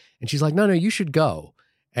here. And she's like, no, you should go.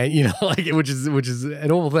 And which is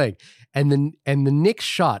an awful thing. And the next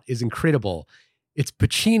shot is incredible. It's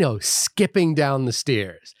Pacino skipping down the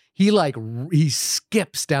stairs. He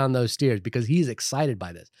skips down those stairs because he's excited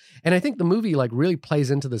by this. And I think the movie really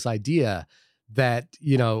plays into this idea that,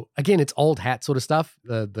 again, it's old hat sort of stuff.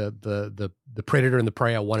 The Predator and the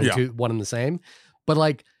Prey are one and the same.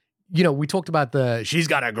 But we talked about she's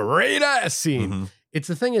got a great ass scene. Mm-hmm. It's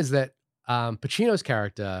the thing is that Pacino's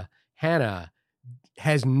character, Hannah,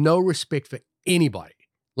 has no respect for anybody.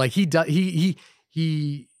 Like that's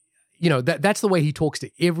the way he talks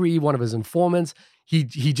to every one of his informants. He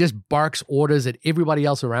just barks orders at everybody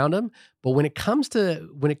else around him. But when it comes to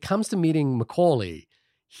meeting Macaulay,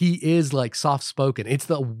 he is soft spoken. It's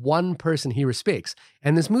the one person he respects.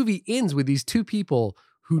 And this movie ends with these 2 people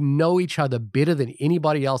who know each other better than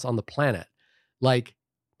anybody else on the planet,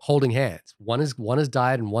 holding hands. One has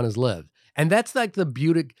died and one has lived. And that's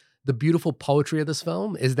the beautiful poetry of this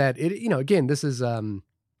film is that it, again, this is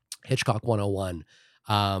Hitchcock 101.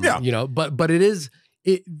 But it is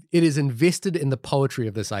invested in the poetry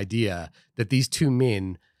of this idea that these 2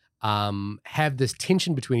 men have this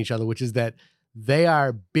tension between each other, which is that they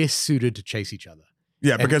are best suited to chase each other.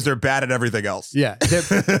 Yeah, because they're bad at everything else. Yeah.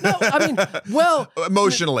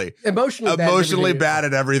 Emotionally bad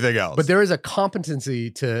at everything else. But there is a competency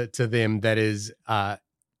to them that is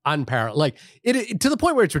unparalleled. To the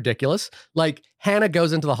point where it's ridiculous. Hannah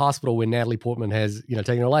goes into the hospital when Natalie Portman has,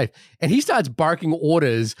 taken her life, and he starts barking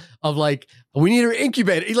orders of we need her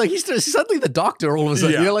incubated. He's suddenly the doctor all of a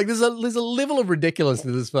sudden. Yeah. There's a level of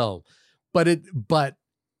ridiculousness to this film, but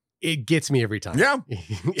it gets me every time. Yeah.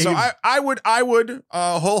 So I would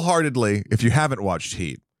wholeheartedly, if you haven't watched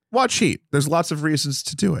Heat, watch Heat. There's lots of reasons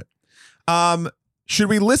to do it. Should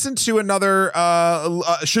we listen to a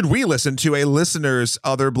listener's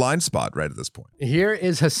other blind spot right at this point? Here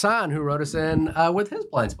is Hassan, who wrote us in with his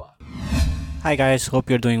blind spot. Hi guys,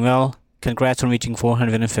 hope you're doing well. Congrats on reaching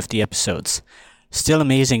 450 episodes. Still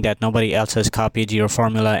amazing that nobody else has copied your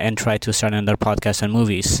formula and tried to start another podcast on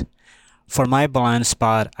movies. For my blind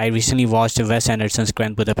spot, I recently watched Wes Anderson's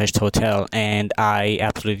Grand Budapest Hotel and I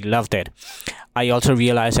absolutely loved it. I also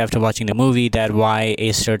realized after watching the movie that why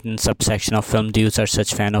a certain subsection of film dudes are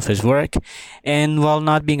such fan of his work. And while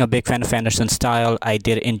not being a big fan of Anderson's style, I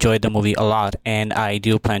did enjoy the movie a lot and I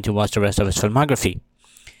do plan to watch the rest of his filmography.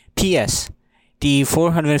 P.S. The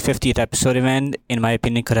 450th episode event, in my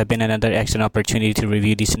opinion, could have been another excellent opportunity to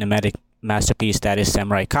review the cinematic masterpiece that is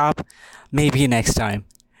Samurai Cop. Maybe next time.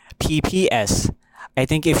 P.P.S. I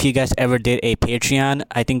think if you guys ever did a Patreon,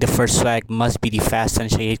 I think the first swag must be the Fast and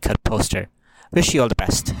Shahid cut poster. Wish you all the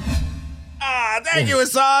best. Thank you,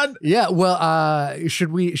 Hassan. Yeah, well,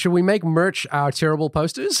 should we make merch our terrible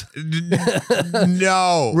posters?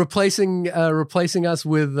 No, replacing us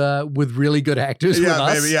with really good actors. Yeah, with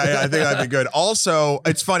us? maybe. Yeah, I think that'd be good. Also,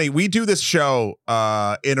 it's funny, we do this show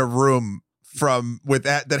in a room with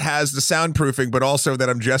that has the soundproofing, but also that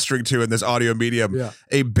I'm gesturing to in this audio medium. Yeah.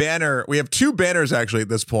 A banner. We have 2 banners actually at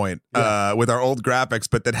this point with our old graphics,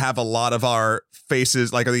 but that have a lot of our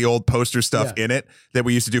faces, like the old poster stuff in it that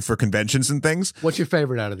we used to do for conventions and things. What's your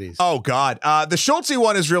favorite out of these? Oh God, the Schultze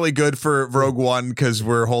one is really good for Rogue One because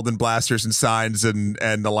we're holding blasters and signs and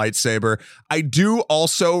the lightsaber. I do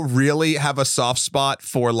also really have a soft spot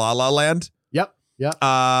for La La Land.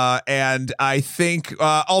 Yeah. And I think,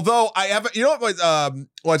 although I have,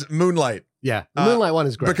 what's Moonlight? Yeah. The Moonlight one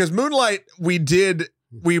is great. Because Moonlight, we made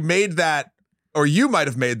that or you might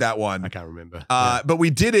have made that one. I can't remember. But we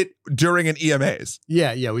did it during an EMAs.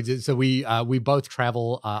 Yeah, we did. So we both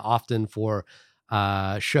travel often for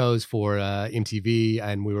shows for MTV,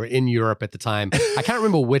 and we were in Europe at the time. I can't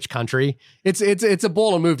remember which country. It's a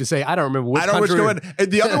baller move to say I don't remember which country. I don't know which one.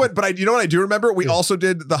 And the other one, but you know what I do remember? We also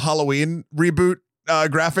did the Halloween reboot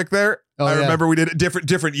graphic there. I remember we did a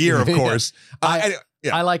different year, of course.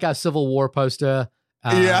 I like our Civil War poster.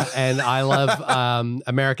 And I love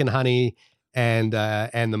American Honey and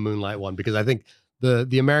the Moonlight one, because I think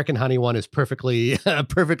the American Honey one is perfectly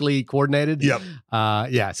coordinated. Yep.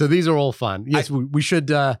 So these are all fun. Yes, we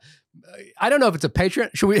should. I don't know if it's a Patreon.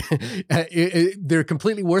 Should we? They're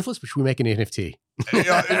completely worthless, but should we make an NFT?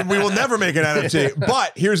 We will never make an NFT.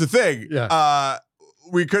 But here's the thing.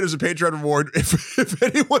 We could, as a Patreon reward, if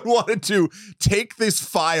anyone wanted to take this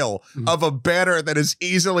file of a banner that is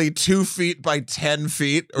easily 2 feet by 10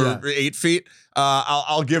 feet or 8 feet,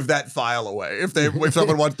 I'll give that file away if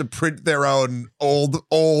someone wants to print their own old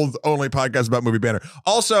only podcast about movie banner.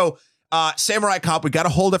 Also, Samurai Cop, we got to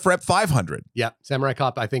hold it for Ep 500. Yeah, Samurai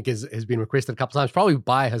Cop, I think has been requested a couple times, probably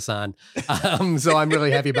by Hassan. So I'm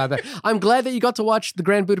really happy about that. I'm glad that you got to watch the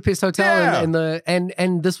Grand Budapest Hotel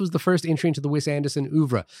and this was the first entry into the Wes Anderson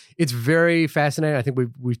oeuvre. It's very fascinating. I think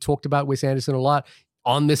we've talked about Wes Anderson a lot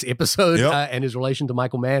on this episode and his relation to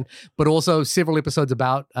Michael Mann, but also several episodes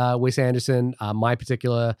about Wes Anderson, my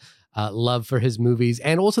particular love for his movies,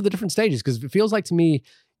 and also the different stages, because it feels like to me,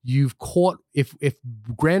 you've caught, if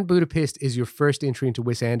Grand Budapest is your first entry into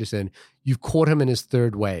Wes Anderson, you've caught him in his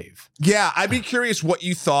third wave. Yeah, I'd be curious what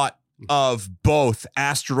you thought of both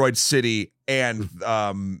Asteroid City and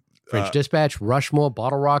French Dispatch, Rushmore,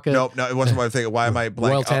 Bottle Rocket. No, it wasn't what I think. Why am I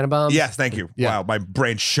blank? Royal Tenenbaums? Yes, thank you. Yeah. Wow, my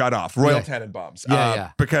brain shut off. Royal Tenenbaums. Yeah.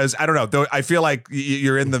 Because I don't know, though I feel like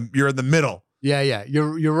you're in the middle. Yeah.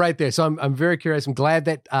 You're right there. So I'm very curious. I'm glad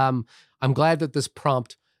that this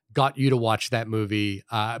prompt got you to watch that movie,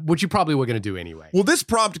 which you probably were going to do anyway. Well, this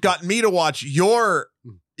prompt got me to watch your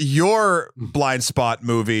Blindspot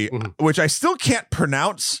movie, which I still can't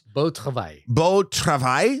pronounce. Beau Travail. Beau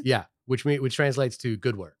Travail? Yeah, which translates to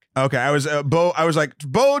good work. Okay, I was like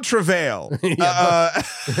Beau Travail.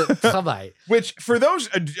 Travail. Which, for those,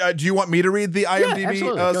 do you want me to read the IMDb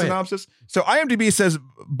synopsis? So IMDb says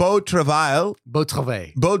Beau Travail. Beau Travail.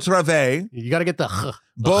 Beau Travail. You got to get the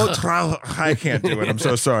Beau Travail. I can't do it. I'm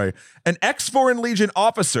so sorry. An ex-Foreign Legion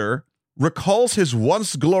officer recalls his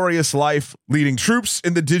once glorious life leading troops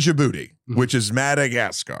in the Djibouti, which is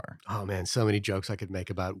Madagascar. Oh man, so many jokes I could make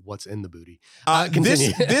about what's in the booty.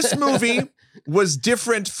 This movie was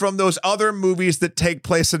different from those other movies that take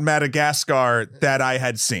place in Madagascar that I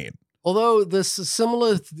had seen. Although this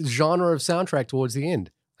similar genre of soundtrack towards the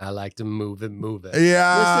end. I like to move it.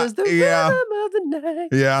 Yeah. This is the rhythm of the night.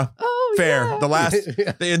 Yeah. Oh, fair. yeah. The last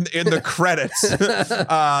in the credits,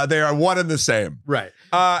 they are one and the same. Right.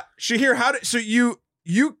 Shahir, so you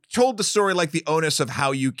told the story like the onus of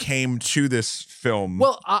how you came to this film.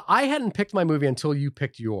 Well, I hadn't picked my movie until you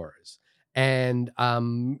picked yours. And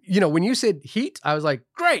when you said Heat, I was like,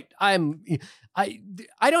 great. I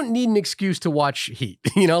don't need an excuse to watch Heat.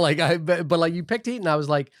 But like you picked Heat and I was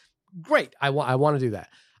like, great. I want to do that.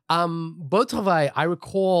 Beau Travail, I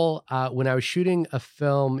recall when I was shooting a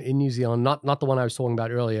film in New Zealand, not the one I was talking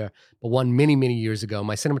about earlier, but one many, many years ago.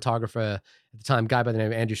 My cinematographer at the time, a guy by the name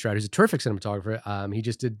of Andrew Stroud, who's a terrific cinematographer. He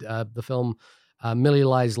just did the film Millie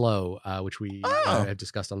Lies Low, which we have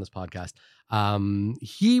discussed on this podcast. When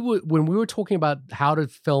we were talking about how to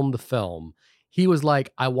film the film, he was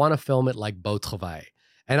like, I want to film it like Beau Travail.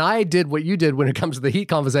 And I did what you did when it comes to the Heat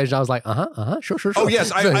conversation. I was like, sure. Oh,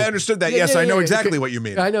 yes, I understood that. Yes, I know exactly what you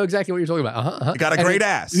mean. I know exactly what you're talking about. You got a great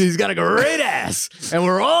ass. He's got a great ass. And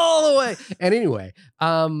we're all the way. And anyway,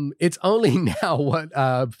 it's only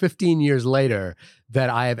now, 15 years later, that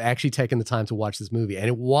I have actually taken the time to watch this movie. And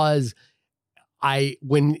it was, I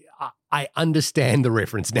understand the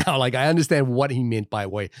reference now. Like, I understand what he meant by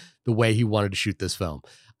the way he wanted to shoot this film.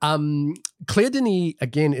 Claire Denis,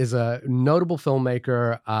 again, is a notable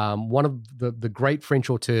filmmaker, one of the great French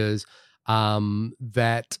auteurs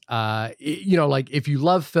that, if you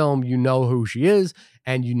love film, you know who she is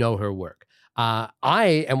and you know her work.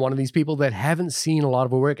 I am one of these people that haven't seen a lot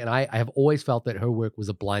of her work, and I have always felt that her work was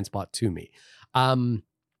a blind spot to me.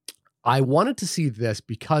 I wanted to see this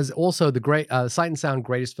because also the great Sight and Sound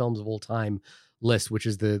Greatest Films of All Time list, which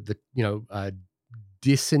is the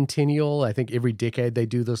decennial. I think every decade they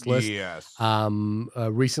do this list. Yes.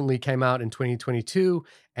 Recently came out in 2022,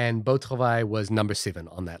 and Beau Travail was number 7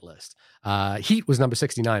 on that list. Heat was number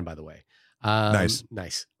 69, by the way. Nice.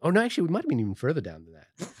 Oh no, actually, we might have been even further down than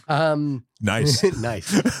that. Nice.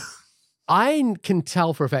 Nice. I can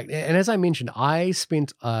tell for a fact, and as I mentioned, I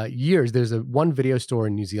spent years. There's one video store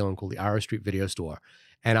in New Zealand called the Arrow Street Video Store,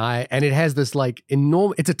 and it has this like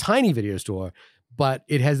enormous. It's a tiny video store, but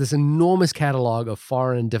it has this enormous catalog of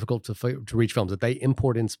foreign and difficult to reach films that they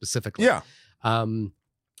import in specifically. Yeah.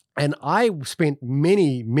 And I spent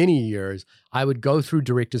many, many years. I would go through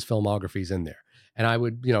directors' filmographies in there, and I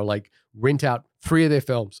would like rent out 3 of their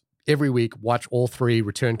films every week, watch all 3,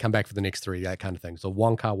 return, come back for the next 3, that kind of thing. So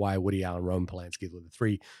Wong Kar-wai, Woody Allen, Roman Polanski were the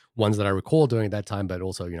 3 ones that I recall doing at that time, but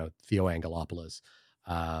also, Theo Angelopoulos,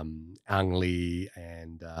 Ang Lee,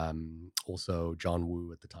 and also John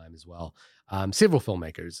Woo at the time as well. Several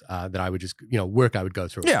filmmakers that I would just, work I would go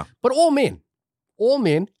through. Yeah. But all men,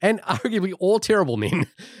 and arguably all terrible men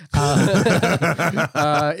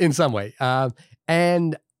in some way.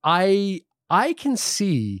 And I can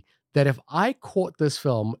see that if I caught this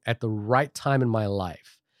film at the right time in my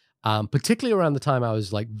life, particularly around the time I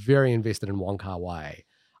was like very invested in Wong Kar-wai,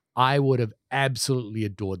 I would have absolutely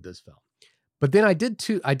adored this film. But then I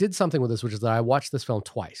did something with this, which is that I watched this film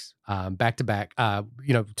twice, back to back.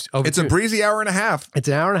 It's a breezy hour and a half. It's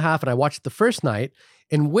an hour and a half, and I watched it the first night,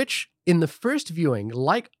 in the first viewing,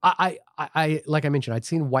 like I mentioned, I'd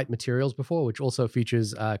seen White Materials before, which also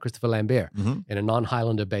features Christopher Lambert in a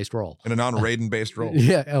non-Highlander based role, in a non-Raiden based role.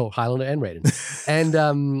 Yeah, Highlander and Raiden,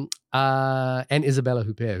 and Isabella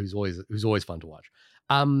Huppert, who's always fun to watch.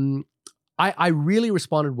 I really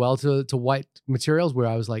responded well to White Materials, where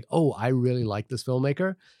I was like, oh, I really like this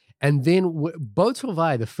filmmaker. And then Beau,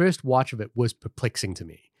 Travail, the first watch of it was perplexing to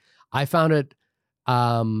me. I found it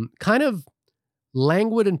kind of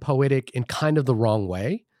languid and poetic in kind of the wrong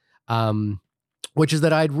way, which is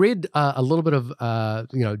that I'd read a little bit of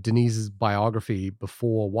Denise's biography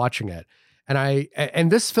before watching it,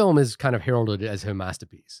 and this film is kind of heralded as her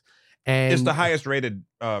masterpiece. And it's the highest rated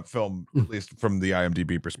film, at least from the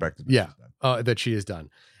IMDb perspective. Yeah, that she has done.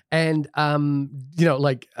 And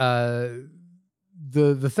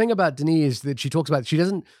the thing about Denise is that she talks about, she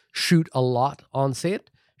doesn't shoot a lot on set.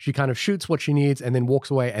 She kind of shoots what she needs and then walks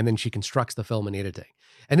away, and then she constructs the film in editing.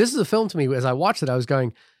 And this is a film to me, as I watched it, I was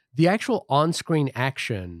going, the actual on-screen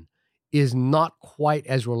action is not quite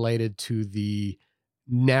as related to the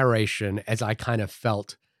narration as I kind of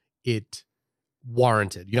felt it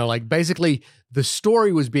warranted. Basically the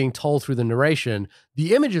story was being told through the narration.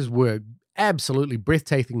 The images were absolutely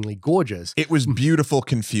breathtakingly gorgeous. It was beautiful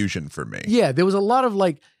confusion for me. Yeah, there was a lot of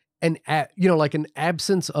an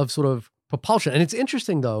absence of sort of propulsion. And it's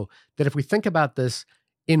interesting though that if we think about this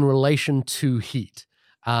in relation to Heat,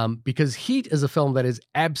 because Heat is a film that is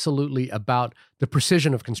absolutely about the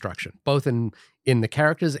precision of construction, both in the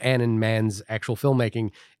characters and in Mann's actual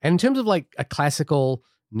filmmaking, and in terms of like a classical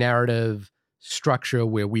narrative structure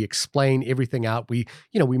where we explain everything out. We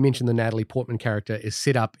mentioned the Natalie Portman character is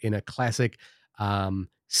set up in a classic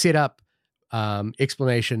setup,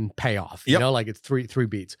 explanation, payoff. Yep. It's three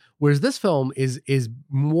beats. Whereas this film is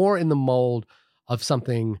more in the mold of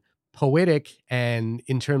something poetic, and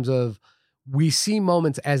in terms of we see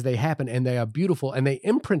moments as they happen and they are beautiful and they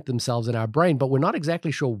imprint themselves in our brain, but we're not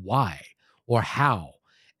exactly sure why or how.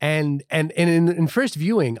 And in first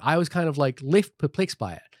viewing, I was kind of like left perplexed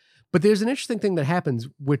by it. But there's an interesting thing that happens,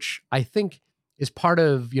 which I think is part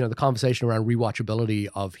of, the conversation around rewatchability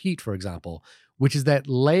of Heat, for example, which is that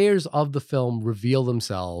layers of the film reveal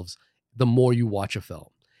themselves the more you watch a film.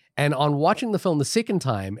 And on watching the film the second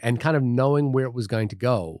time and kind of knowing where it was going to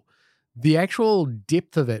go, the actual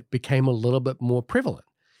depth of it became a little bit more prevalent.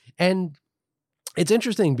 And it's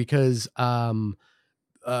interesting because, the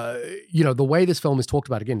way this film is talked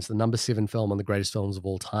about, again, it's the number 7 film on the greatest films of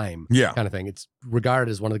all time, kind of thing. It's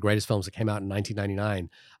regarded as one of the greatest films that came out in 1999.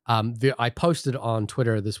 I posted on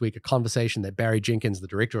Twitter this week a conversation that Barry Jenkins, the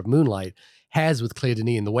director of Moonlight, has with Claire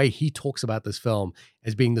Denis, and the way he talks about this film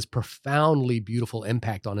as being this profoundly beautiful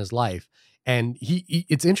impact on his life. And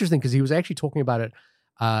it's interesting because he was actually talking about it.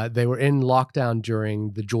 They were in lockdown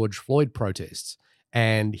during the George Floyd protests,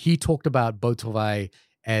 and he talked about Beau Travail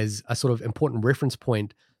as a sort of important reference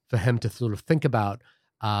point for him to sort of think about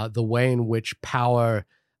the way in which power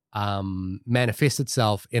manifests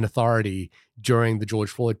itself in authority during the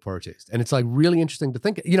George Floyd protest. And it's like really interesting to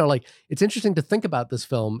think, it's interesting to think about this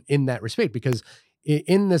film in that respect, because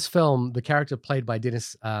in this film, the character played by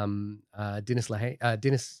Denis Levant,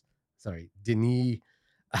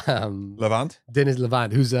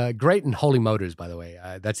 who's great in Holy Motors, by the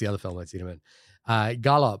way. That's the other film I've seen him in.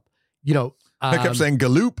 Gallup, I kept saying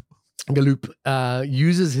Galoop. Galoop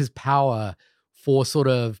uses his power for sort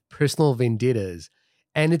of personal vendettas.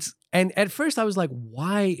 And at first I was like,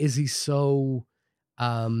 why is he so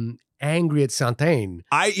angry at Santain.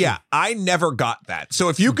 I never got that. So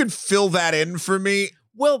if you could fill that in for me.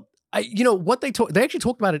 Well, what they actually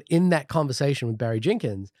talked about it in that conversation with Barry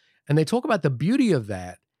Jenkins, and they talk about the beauty of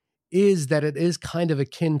that is that it is kind of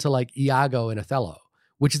akin to like Iago and Othello,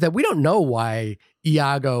 which is that we don't know why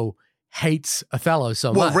Iago hates Othello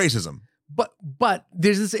so much. Well, racism. But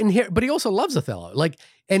there's this inherent, but he also loves Othello. Like,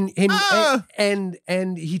 and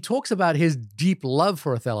he talks about his deep love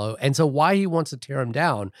for Othello. And so why he wants to tear him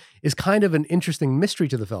down is kind of an interesting mystery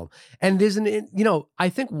to the film. And there's I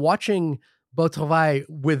think watching Beau Travail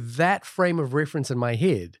with that frame of reference in my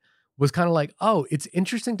head was kind of like, oh, it's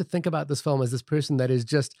interesting to think about this film as this person that is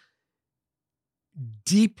just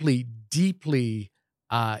deeply, deeply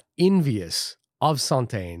envious of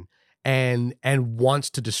Santain and wants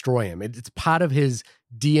to destroy him. It's part of his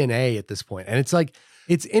DNA at this point. And it's like,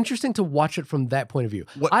 it's interesting to watch it from that point of view.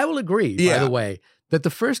 I will agree, by the way, that the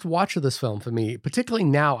first watch of this film for me, particularly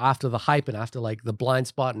now after the hype and after like the blind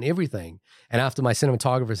spot and everything, and after my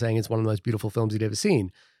cinematographer saying it's one of the most beautiful films he'd ever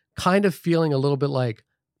seen, kind of feeling a little bit like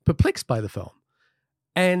perplexed by the film.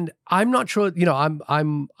 And I'm not sure,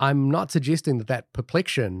 I'm not suggesting that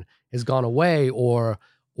perplexion has gone away or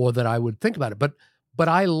that I would think about it, but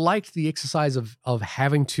I liked the exercise of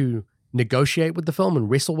having to negotiate with the film and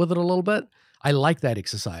wrestle with it a little bit. I liked that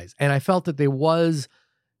exercise. And I felt that there was,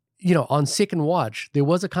 on second watch, there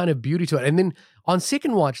was a kind of beauty to it. And then on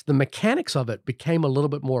second watch, the mechanics of it became a little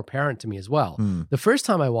bit more apparent to me as well. The first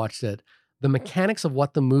time I watched it, the mechanics of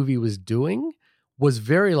what the movie was doing was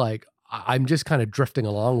very like, I'm just kind of drifting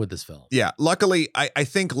along with this film. Yeah. Luckily, I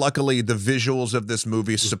think the visuals of this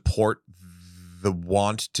movie support the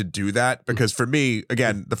want to do that, because for me,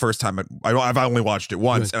 again, the first time I've only watched it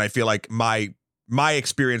once, and I feel like my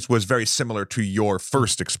experience was very similar to your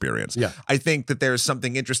first experience. Yeah. I think that there's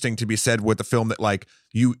something interesting to be said with the film that like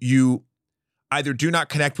you either do not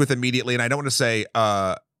connect with immediately, and I don't want to say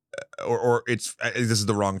or it's this is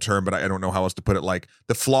the wrong term, but I don't know how else to put it. Like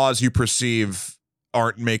the flaws you perceive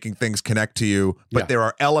aren't making things connect to you, but there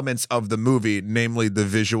are elements of the movie, namely the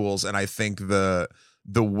visuals, and I think the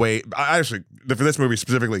way for this movie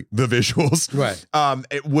specifically, the visuals, right?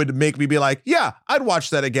 It would make me be like, yeah, I'd watch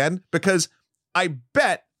that again, because I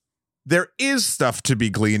bet there is stuff to be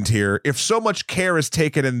gleaned here. If so much care is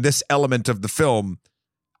taken in this element of the film,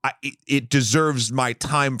 it deserves my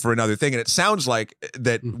time for another thing. And it sounds like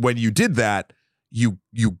that when you did that, you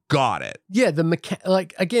got it. Yeah,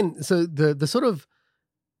 so the sort of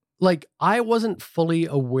like, I wasn't fully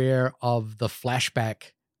aware of the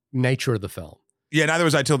flashback nature of the film. Yeah, neither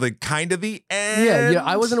was I till the end. Yeah,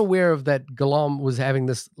 I wasn't aware of that. Guillaume was having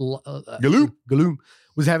this. Guillaume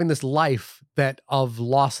was having this life of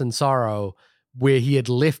loss and sorrow, where he had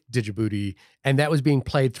left Djibouti, and that was being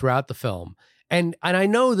played throughout the film. And I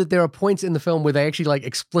know that there are points in the film where they actually like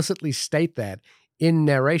explicitly state that in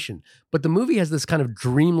narration, but the movie has this kind of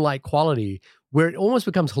dreamlike quality where it almost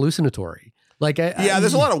becomes hallucinatory. Like,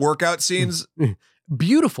 there's a lot of workout scenes,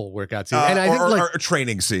 beautiful workout scenes, and I think or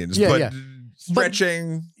training scenes, but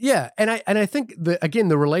stretching. And I think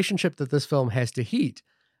the relationship that this film has to Heat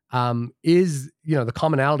is, the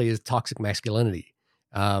commonality is toxic masculinity.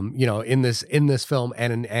 In this film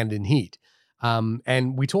and in Heat,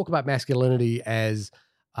 and we talk about masculinity as,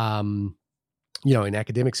 in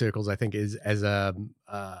academic circles, I think is as a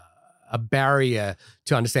barrier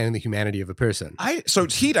to understanding the humanity of a person. So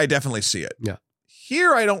Heat, I definitely see it. Yeah.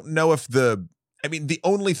 Here, I don't know if the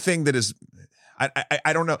only thing that is,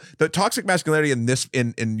 I don't know, the toxic masculinity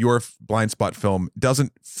in your Blindspot film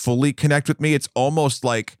doesn't fully connect with me. It's almost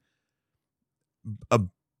like a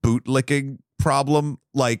bootlicking problem,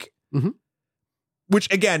 like,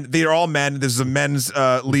 which again, they're all men. This is a men's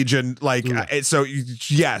legion, like, so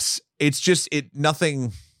yes, it's just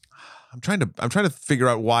nothing. I'm trying to figure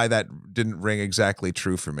out why that didn't ring exactly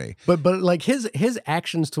true for me. But like his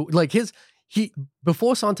actions to like he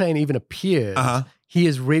before Santain even appears, he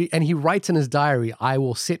is ready, and he writes in his diary, "I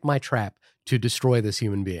will set my trap to destroy this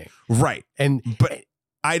human being." Right, but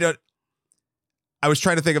I was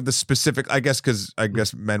trying to think of the specific. I guess because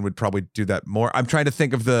men would probably do that more. I'm trying to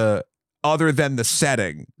think of the other than the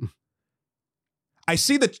setting. I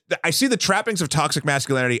see the trappings of toxic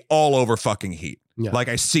masculinity all over fucking Heat. Yeah. Like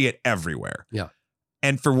I see it everywhere. Yeah.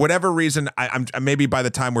 And for whatever reason, I'm maybe by the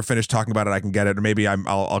time we're finished talking about it, I can get it, or maybe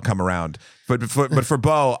I'll come around. But for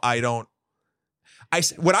Beau, I don't.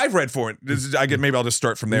 What I've read for it, maybe I'll just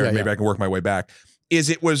start from there, and maybe I can work my way back. Is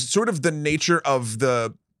it was sort of the nature of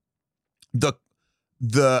the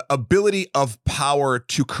ability of power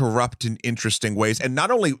to corrupt in interesting ways, and not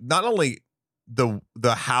only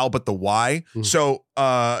the how, but the why. So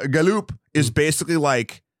Galoup is basically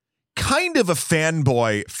like kind of a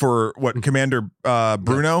fanboy for Commander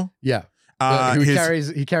Bruno. Yeah. Who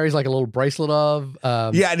he carries like a little bracelet of.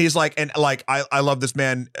 Yeah, and he's like, I love this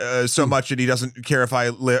man so much, and he doesn't care if I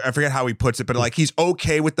live. I forget how he puts it, but like he's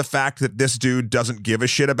okay with the fact that this dude doesn't give a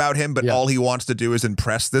shit about him, but all he wants to do is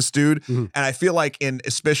impress this dude. And I feel like in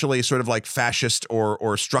especially sort of like fascist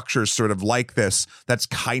or structures sort of like this, that's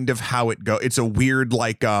kind of how it goes. It's a weird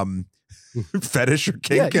like fetish or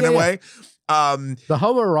kink in a way. The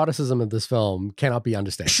homoeroticism of this film cannot be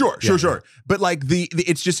understated. Sure. But like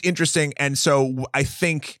it's just interesting. And so I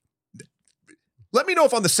think, let me know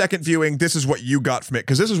if on the second viewing, this is what you got from it.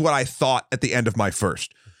 Cause this is what I thought at the end of my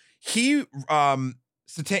first. He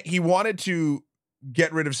wanted to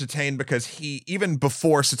get rid of Satane because he, even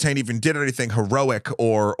before Satane even did anything heroic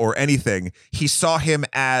or anything, he saw him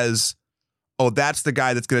as, oh, that's the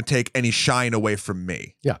guy that's going to take any shine away from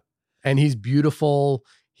me. Yeah. And he's beautiful.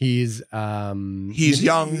 He's young.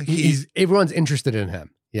 Everyone's interested in him.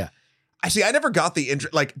 Yeah. I see. I never got the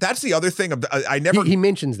interest. Like that's the other thing of I never. He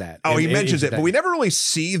mentions that. Oh, he mentions it, but we never really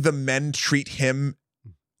see the men treat him.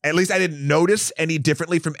 At least I didn't notice any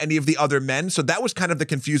differently from any of the other men. So that was kind of the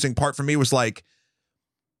confusing part for me. Was like,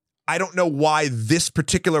 I don't know why this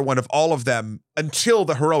particular one of all of them until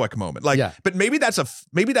the heroic moment. Like, but maybe that's a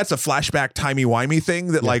flashback timey-wimey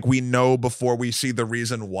thing that like we know before we see the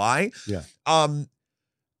reason why. Yeah.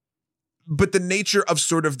 But the nature of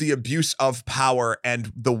sort of the abuse of power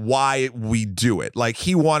and the why we do it. Like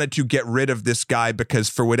he wanted to get rid of this guy because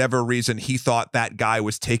for whatever reason, he thought that guy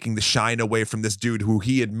was taking the shine away from this dude who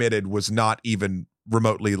he admitted was not even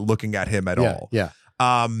remotely looking at him at all. Yeah.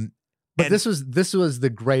 But this was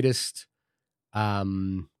the greatest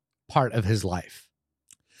part of his life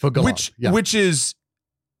for Golov. Which is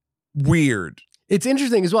weird. It's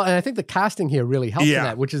interesting as well. And I think the casting here really helps in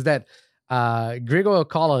that, which is that Gregor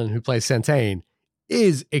Collin, who plays Santane,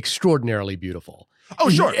 is extraordinarily beautiful. Oh,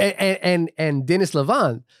 sure. And Denis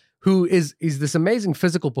Lavant, who is this amazing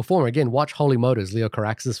physical performer. Again, watch Holy Motors, Leo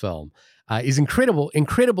Carax's film. He's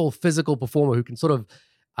incredible physical performer who can sort of,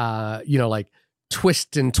 like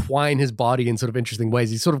twist and twine his body in sort of interesting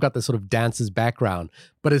ways. He's sort of got this sort of dancer's background,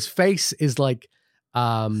 but his face is like,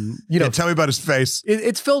 tell me about his face.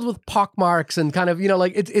 It's filled with pockmarks and kind of,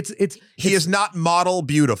 he is not model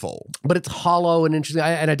beautiful, but it's hollow and interesting.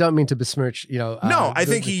 And I don't mean to besmirch, no, I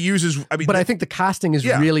think he uses, I think the casting is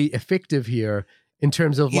really effective here in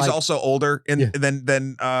terms of he's also older than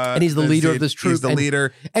and he's the leader of this troop. He's the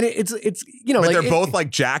leader. And it's but like they're both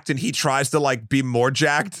like jacked and he tries to like be more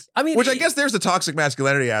jacked. I mean, which I guess there's the toxic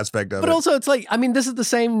masculinity aspect of it. But also it's like, I mean, this is the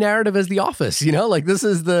same narrative as The Office, like this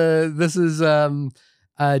is who's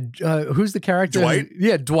the character? Dwight?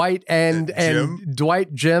 Dwight and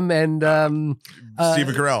Dwight, Jim and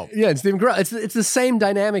Stephen Carell. Yeah, and Stephen Carell. It's the same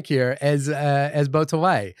dynamic here as Beau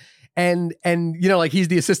Travail. And like he's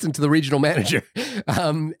the assistant to the regional manager.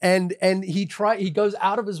 And he goes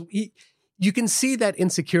out of his you can see that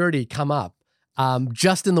insecurity come up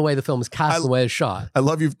just in the way the film is cast and the way it's shot. I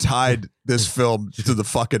love you've tied this film to the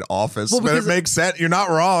fucking Office. But it makes sense. You're not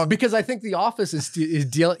wrong. Because I think the Office is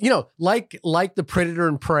dealing, like the Predator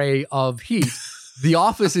and Prey of Heat, the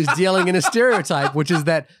Office is dealing in a stereotype, which is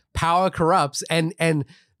that power corrupts, and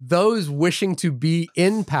those wishing to be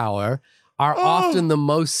in power are often the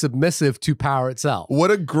most submissive to power itself. What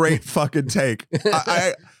a great fucking take.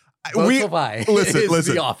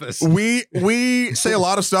 Listen. The Office. We say a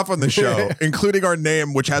lot of stuff on the show, including our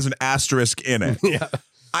name, which has an asterisk in it. Yeah.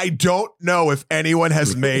 I don't know if anyone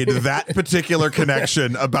has made that particular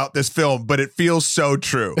connection about this film, but it feels so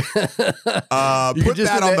true. Put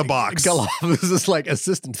that on the box. Golov is just like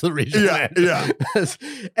assistant to the regional manager. Yeah.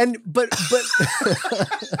 And but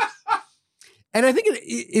and I think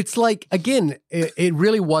it's like, again, it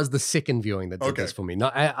really was the second viewing that did this for me.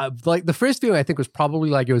 Not like the first viewing, I think was probably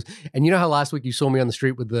like it was. And you know how last week you saw me on the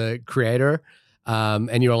street with the creator,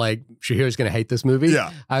 and you were like, Shahir's going to hate this movie.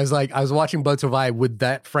 Yeah, I was watching Beau Travail with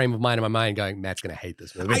that frame of mind in my mind, going, Matt's going to hate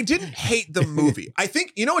this movie. I didn't hate the movie. I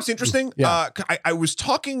think what's interesting. I was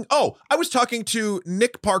talking to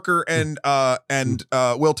Nick Parker and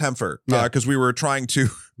Will Tempfer because we were trying to.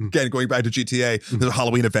 Again, going back to GTA, there's a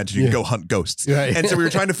Halloween event and you can go hunt ghosts. Right. And so we were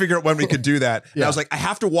trying to figure out when we could do that. And I was like, I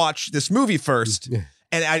have to watch this movie first. Yeah.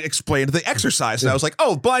 And I explained the exercise. And I was like,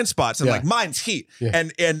 oh, blind spots. And like, mine's heat. Yeah.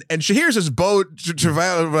 And Shahir's is Beau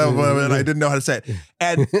Travail, and I didn't know how to say it.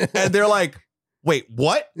 And they're like, wait,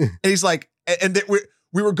 what? And he's like,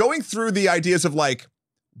 we were going through the ideas of like,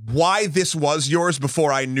 why this was yours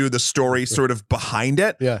before I knew the story sort of behind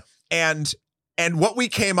it. Yeah. And what we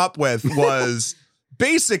came up with was...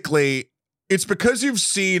 Basically, it's because you've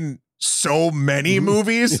seen so many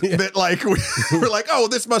movies that like we were like, oh,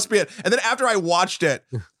 this must be it. And then after I watched it,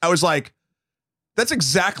 I was like, that's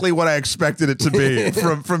exactly what I expected it to be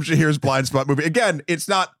from Shahir's Blindspot movie. Again, it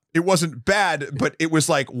wasn't bad, but it was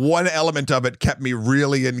like one element of it kept me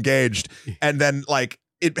really engaged. And then like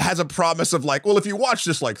it has a promise of like, well, if you watch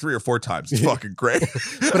this like 3 or 4 times, it's fucking great.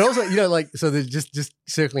 But also, you know, like, so there's just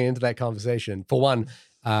circling into that conversation. For one,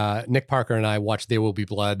 Nick Parker and I watched There Will Be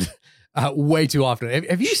Blood way too often.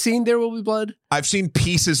 Have you seen There Will Be Blood? I've seen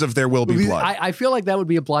pieces of There Will Be Blood. I feel like that would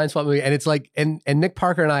be a blind spot movie. And it's like, and Nick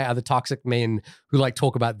Parker and I are the toxic men who like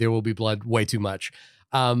talk about There Will Be Blood way too much.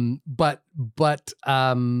 But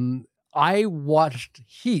I watched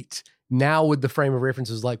Heat now with the frame of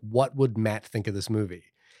references like, what would Matt think of this movie?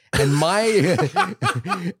 And my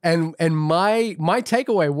and my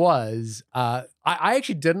takeaway was I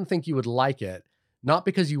actually didn't think you would like it, not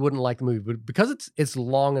because you wouldn't like the movie, but because it's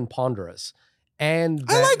long and ponderous. And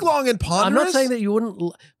I like long and ponderous. I'm not saying that you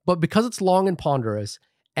wouldn't, but because it's long and ponderous,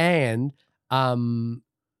 and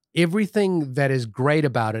everything that is great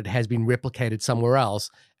about it has been replicated somewhere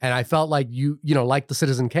else. And I felt like you know, like the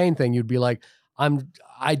Citizen Kane thing, you'd be like,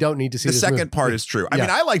 I don't need to see the this second movie. part is true. I mean,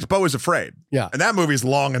 I liked Beau is Afraid. Yeah. And that movie's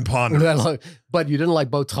long and ponderous. But you didn't like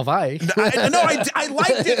Beau Travail. I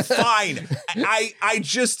liked it fine.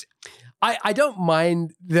 I don't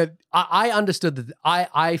mind that. I understood that.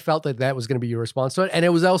 I felt that was going to be your response to it. And it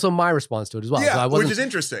was also my response to it as well. Yeah, so which is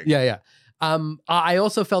interesting. Yeah. I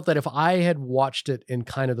also felt that if I had watched it in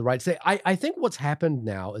kind of the right state, I think what's happened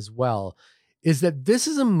now as well is that this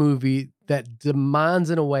is a movie that demands,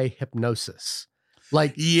 in a way, hypnosis.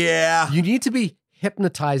 Like, yeah, you need to be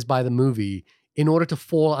hypnotized by the movie in order to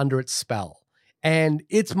fall under its spell. And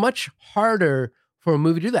it's much harder for a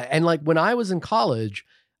movie to do that. And like when I was in college,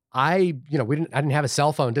 I didn't have a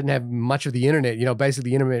cell phone, didn't have much of the internet,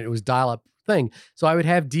 basically the internet, it was dial-up thing. So I would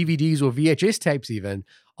have DVDs or VHS tapes even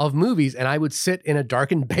of movies, and I would sit in a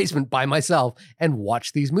darkened basement by myself and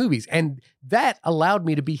watch these movies. And that allowed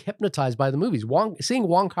me to be hypnotized by the movies. Seeing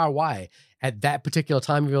Wong Kar-wai at that particular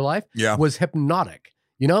time of your life was hypnotic.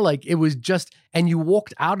 Like it was just, and you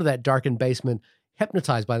walked out of that darkened basement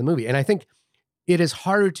hypnotized by the movie. And I think it is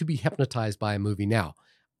harder to be hypnotized by a movie now.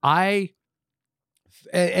 And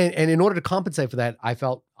in order to compensate for that, I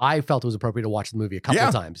felt it was appropriate to watch the movie a couple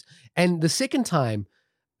of times. And the second time,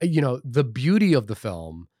 the beauty of the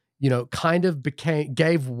film, kind of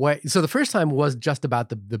gave way. So the first time was just about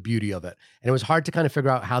the beauty of it. And it was hard to kind of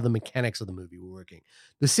figure out how the mechanics of the movie were working.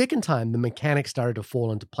 The second time, the mechanics started to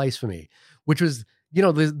fall into place for me, which was,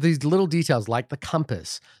 these little details like the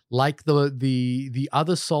compass, like the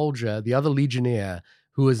other soldier, the other legionnaire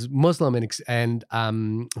who is Muslim and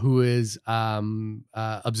who is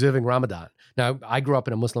observing Ramadan. Now, I grew up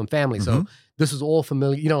in a Muslim family, so this was all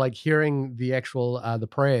familiar. Like hearing the actual the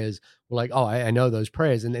prayers were like, oh, I know those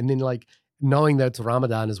prayers, and then like knowing that it's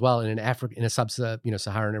Ramadan as well in a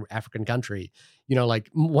Saharan African country. Like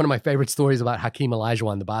one of my favorite stories about Hakeem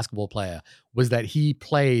Olajuwon, the basketball player, was that he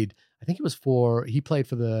played. I think he played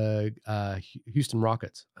for the Houston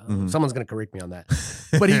Rockets. Someone's going to correct me on that.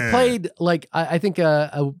 But he played like, I think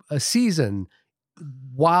a season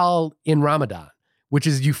while in Ramadan, which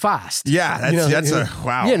is you fast. Yeah, that's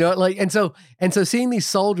wow. And so seeing these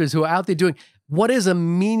soldiers who are out there doing what is a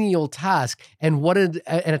menial task and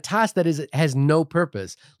a task that has no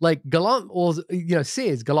purpose. Like Galop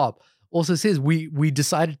also says we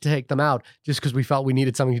decided to take them out just because we felt we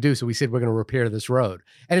needed something to do. So we said, we're going to repair this road.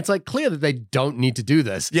 And it's like clear that they don't need to do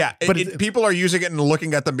this. Yeah. But people are using it and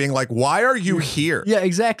looking at them being like, why are you here? Yeah,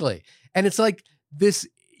 exactly. And it's like this,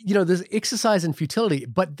 this exercise in futility,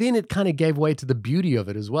 but then it kind of gave way to the beauty of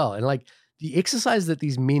it as well. And like the exercise that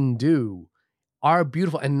these men do are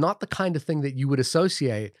beautiful and not the kind of thing that you would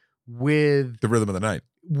associate with the rhythm of the night.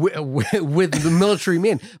 With the military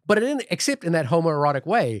men, but except in that homoerotic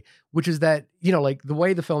way, which is that, like the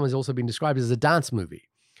way the film has also been described as a dance movie.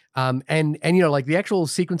 And like the actual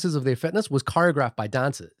sequences of their fitness was choreographed by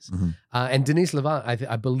dancers. And Denise Levant,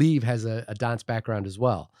 I believe, has a dance background as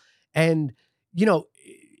well. And,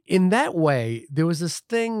 in that way, there was this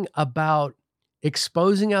thing about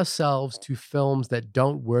exposing ourselves to films that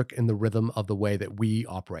don't work in the rhythm of the way that we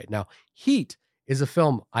operate. Now, Heat is a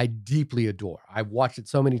film I deeply adore. I've watched it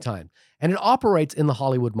so many times. And it operates in the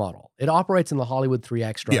Hollywood model. It operates in the Hollywood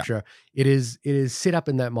 3-act structure. Yeah. It is set up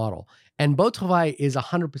in that model. And Beau Travail is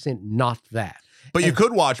 100% not that. But you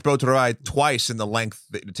could watch Beau Travail twice in the length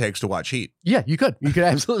that it takes to watch Heat. Yeah, you could. You could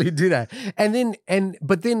absolutely do that.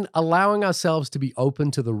 But then allowing ourselves to be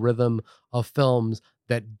open to the rhythm of films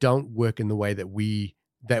that don't work in the way that we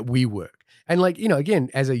work. And like, again,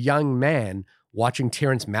 as a young man watching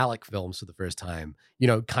Terrence Malick films for the first time,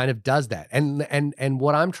 kind of does that. And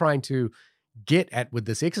what I'm trying to get at with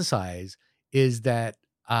this exercise is that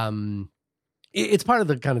it's part of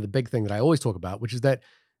the kind of the big thing that I always talk about, which is that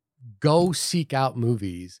go seek out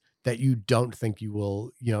movies that you don't think you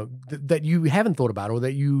will, that you haven't thought about, or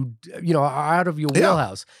that are out of your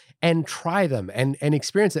wheelhouse, and try them and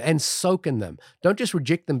experience it and soak in them. Don't just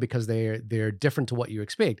reject them because they're different to what you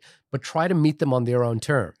expect, but try to meet them on their own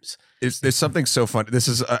terms. There's something so fun. This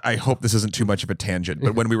is, I hope this isn't too much of a tangent,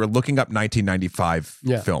 but when we were looking up 1995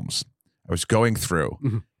 films, I was going through,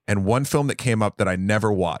 and one film that came up that I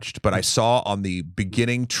never watched, but I saw on the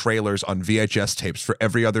beginning trailers on VHS tapes for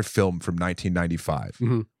every other film from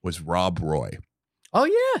 1995 was Rob Roy. Oh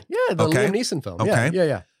yeah, the Liam Neeson film. Okay.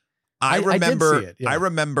 Yeah. I remember. I did see it, yeah. I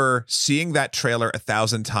remember seeing that trailer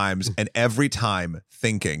 1,000 times, and every time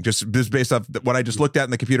thinking, just based off what I just looked at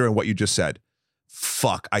in the computer and what you just said.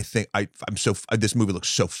 Fuck, I think this movie looks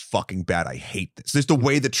so fucking bad. I hate this. Just the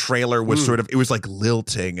way the trailer was it was like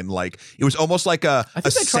lilting, and like it was almost like a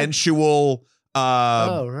sensual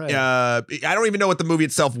right. I don't even know what the movie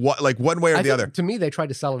itself like one way or the other. To me, they tried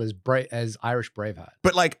to sell it as Irish Braveheart.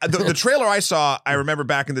 But like the trailer I saw, I remember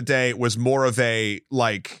back in the day, was more of a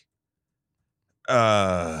like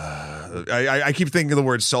I keep thinking of the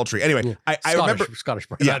word sultry. Anyway, I remember Scottish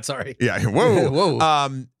Braveheart. Yeah, sorry. Yeah. Whoa.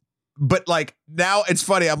 Whoa. But like now it's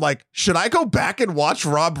funny. I'm like, should I go back and watch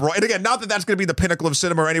Rob Roy? And again, not that that's going to be the pinnacle of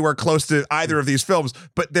cinema or anywhere close to either of these films,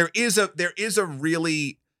 but there is a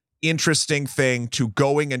really interesting thing to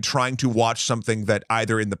going and trying to watch something that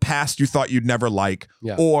either in the past you thought you'd never like,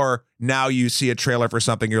 or now you see a trailer for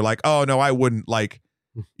something you're like, oh no, I wouldn't like.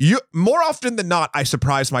 You more often than not, I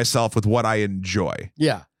surprise myself with what I enjoy.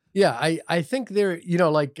 Yeah. I think there,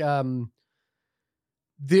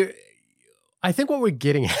 I think what we're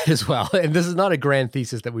getting at as well, and this is not a grand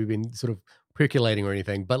thesis that we've been sort of percolating or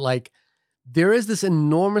anything, but like there is this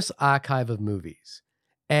enormous archive of movies,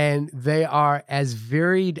 and they are as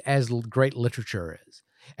varied as great literature is.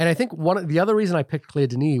 And I think the other reason I picked Claire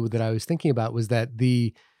Denis that I was thinking about was that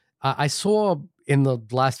I saw in the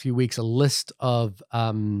last few weeks a list of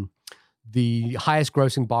the highest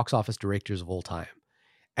grossing box office directors of all time.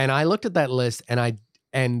 And I looked at that list,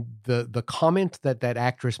 and the comment that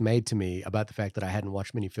actress made to me about the fact that I hadn't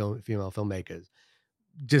watched many female filmmakers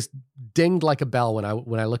just dinged like a bell when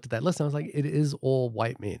I looked at that list. And I was like, it is all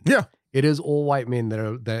white men. Yeah. It is all white men that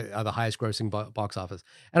are the highest grossing box office.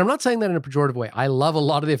 And I'm not saying that in a pejorative way. I love a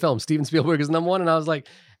lot of their films. Steven Spielberg is number one. And I was like,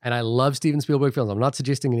 and I love Steven Spielberg films. I'm not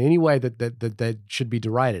suggesting in any way that should be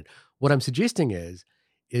derided. What I'm suggesting is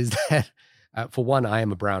that for one, I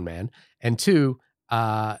am a brown man. And two,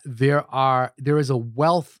 there is a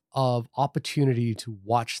wealth of opportunity to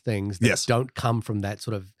watch things that don't come from that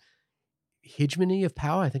sort of hegemony of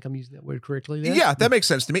power. I think I'm using that word correctly there. Yeah, that makes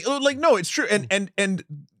sense to me. Like, no, it's true. And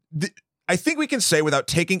I think we can say, without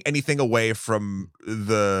taking anything away from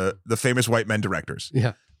the famous white men directors,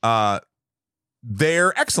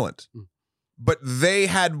 they're excellent. But they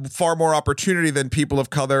had far more opportunity than people of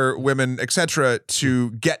color, women, etc.,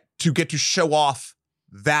 to get to show off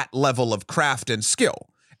that level of craft and skill.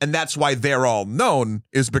 And that's why they're all known,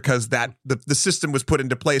 is because that the system was put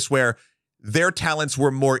into place where their talents were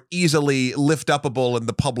more easily lift upable in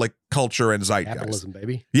the public culture and zeitgeist. Capitalism,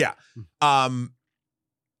 baby. Yeah.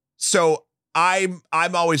 So I'm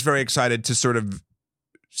always very excited to sort of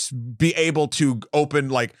be able to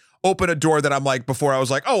open a door that I'm like, before I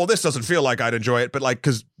was like, oh, well, this doesn't feel like I'd enjoy it. But like,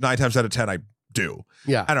 because 9 times out of 10, I do.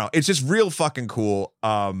 Yeah. I don't know. It's just real fucking cool.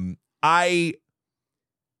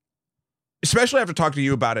 Especially after talking to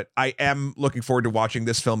you about it, I am looking forward to watching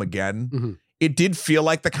this film again. Mm-hmm. It did feel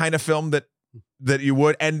like the kind of film that you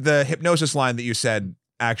would, and the hypnosis line that you said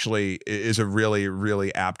actually is a really,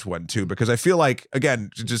 really apt one too, because I feel like,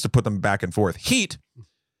 again, just to put them back and forth, Heat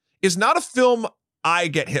is not a film I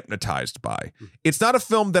get hypnotized by. It's not a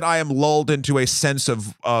film that I am lulled into a sense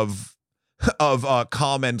of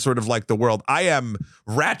calm and sort of like the world. I am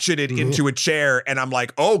ratcheted into a chair and I'm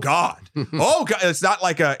like, oh God. It's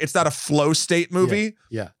not a flow state movie.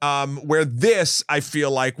 Yeah. Where this, I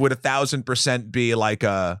feel like, would 1,000% be like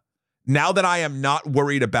now that I am not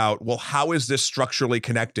worried about, well, how is this structurally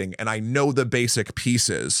connecting? And I know the basic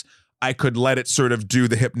pieces, I could let it sort of do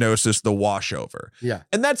the hypnosis, the washover. Yeah.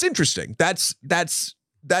 And that's interesting. That's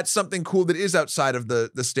something cool that is outside of the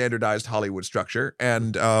standardized Hollywood structure.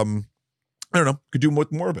 And I don't know, could do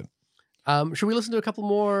more of it. Should we listen to a couple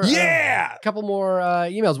more? Yeah,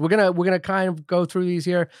 emails. We're gonna kind of go through these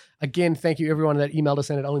here. Again, thank you everyone that emailed us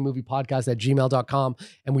in at onlymoviepodcast@gmail.com.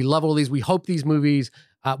 And we love all these. We hope these movies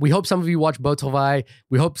We hope some of you watch Beau Travail.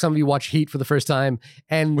 We hope some of you watch Heat for the first time.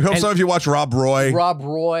 And we hope some of you watch Rob Roy.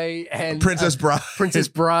 And Princess Bride. Princess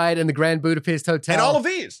Bride and the Grand Budapest Hotel. And all of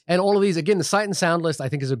these. Again, the Sight and Sound list, I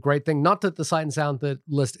think, is a great thing. Not that the Sight and Sound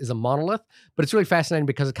list is a monolith, but it's really fascinating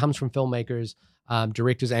because it comes from filmmakers,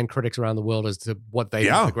 directors, and critics around the world as to what they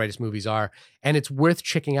think the greatest movies are. And it's worth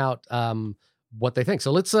checking out what they think.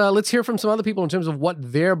 So let's hear from some other people in terms of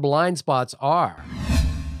what their blind spots are.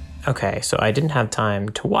 Okay, so I didn't have time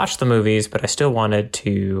to watch the movies, but I still wanted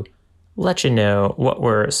to let you know what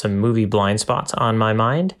were some movie blind spots on my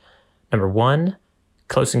mind. Number 1,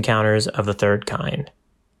 Close Encounters of the Third Kind.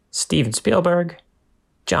 Steven Spielberg,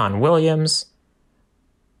 John Williams.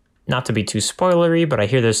 Not to be too spoilery, but I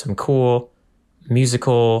hear there's some cool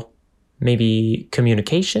musical, maybe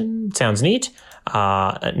communication. Sounds neat.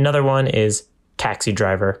 Another one is Taxi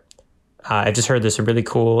Driver. I just heard there's some really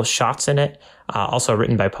cool shots in it. Also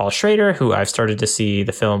written by Paul Schrader, who I've started to see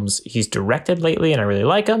the films he's directed lately, and I really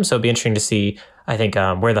like him. So it'll be interesting to see, I think,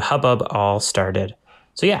 where the hubbub all started.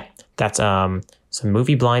 So yeah, that's some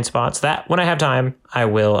movie blind spots that when I have time, I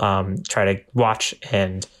will try to watch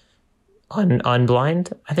and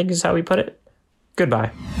unblind, I think is how we put it.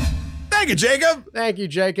 Goodbye. Thank you, Jacob. Thank you,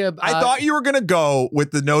 Jacob. I thought you were going to go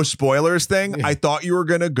with the no spoilers thing. Yeah. I thought you were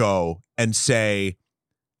going to go and say...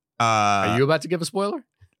 are you about to give a spoiler?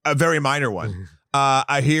 A very minor one.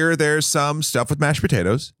 I hear there's some stuff with mashed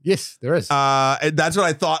potatoes. Yes, there is. And that's what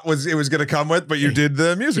I thought it was going to come with, but you did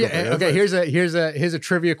the musical. Yeah, okay, here's a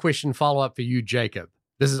trivia question follow up for you, Jacob.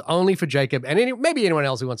 This is only for Jacob and maybe anyone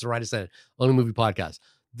else who wants to write us an Only Movie Podcast.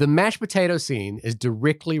 The mashed potato scene is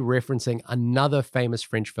directly referencing another famous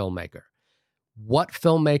French filmmaker. What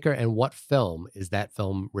filmmaker and what film is that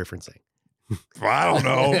film referencing? I don't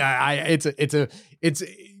know. It's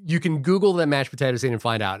you can Google the mashed potato scene and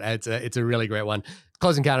find out. It's a really great one.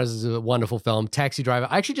 Close Encounters is a wonderful film. Taxi Driver.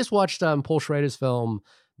 I actually just watched Paul Schrader's film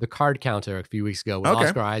The Card Counter a few weeks ago with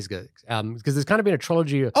Oscar Isaac. Because there's kind of been a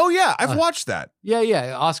trilogy. Oh yeah, I've watched that.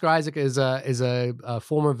 Yeah. Oscar Isaac is a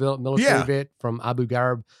former military vet from Abu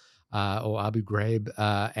Ghraib. Or Abu Ghraib,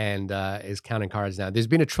 and is counting cards now. There's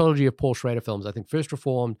been a trilogy of Paul Schrader films. I think First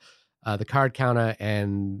Reformed, The Card Counter,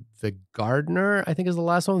 and The Gardener, I think is the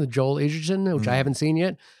last one, the Joel Edgerton, which I haven't seen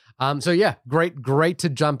yet. So yeah, great to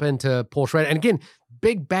jump into Paul Schrader. And again,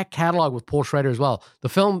 big back catalog with Paul Schrader as well. The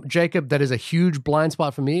film, Jacob, that is a huge blind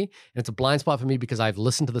spot for me, and it's a blind spot for me because I've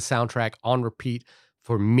listened to the soundtrack on repeat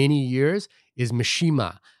for many years, is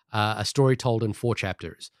Mishima. A story told in 4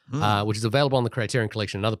 chapters, which is available on the Criterion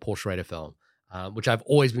Collection, another Paul Schrader film, which I've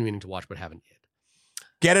always been meaning to watch but haven't yet.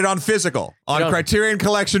 Get it on physical, on Criterion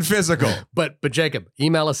Collection physical. But Jacob,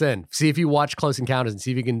 email us in. See if you watch Close Encounters and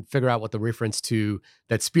see if you can figure out what the reference to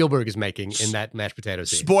that Spielberg is making in that mashed potato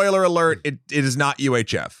scene. Spoiler alert, it is not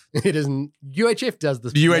UHF. It isn't. UHF does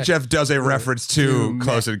this. UHF does a reference to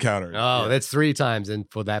Close Encounters. Oh, that's 3 times in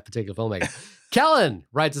for that particular filmmaker. Kellen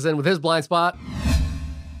writes us in with his blind spot.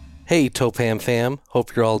 Hey, Topam fam.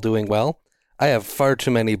 Hope you're all doing well. I have far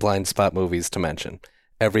too many blind spot movies to mention.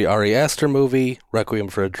 Every Ari Aster movie, Requiem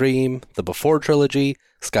for a Dream, the Before trilogy,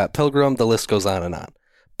 Scott Pilgrim, the list goes on and on.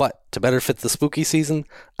 But to better fit the spooky season,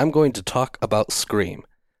 I'm going to talk about Scream.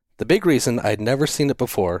 The big reason I'd never seen it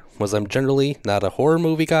before was I'm generally not a horror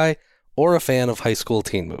movie guy or a fan of high school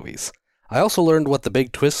teen movies. I also learned what the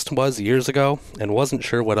big twist was years ago and wasn't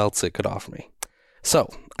sure what else it could offer me. So,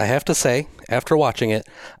 I have to say, after watching it,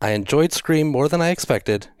 I enjoyed Scream more than I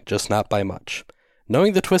expected, just not by much.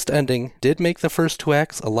 Knowing the twist ending did make the first 2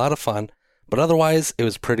 acts a lot of fun, but otherwise it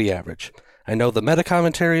was pretty average. I know the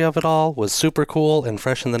meta-commentary of it all was super cool and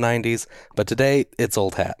fresh in the 90s, but today it's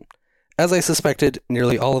old hat. As I suspected,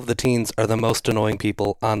 nearly all of the teens are the most annoying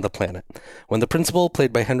people on the planet. When the principal,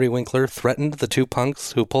 played by Henry Winkler, threatened the 2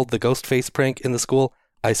 punks who pulled the ghost face prank in the school,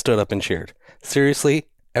 I stood up and cheered. Seriously,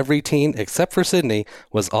 every teen, except for Sydney,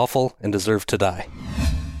 was awful and deserved to die.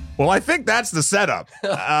 Well, I think that's the setup.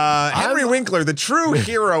 Henry Winkler, the true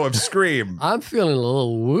hero of Scream. I'm feeling a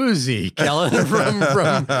little woozy, Kellen,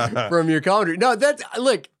 from your commentary. No, that's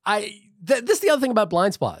look. This is the other thing about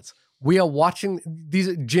blind spots. We are watching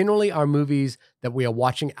these generally are movies that we are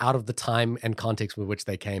watching out of the time and context with which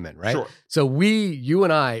they came in, right? Sure. So you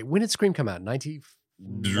and I, when did Scream come out?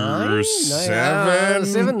 97?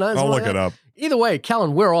 7? I'll look it up. Either way,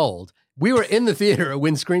 Kellen, we're old. We were in the theater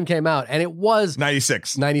when Scream came out, and it was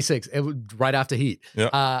 96. It was right after Heat.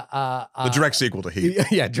 Yep. The direct sequel to Heat.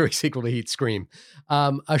 Yeah, direct sequel to Heat, Scream.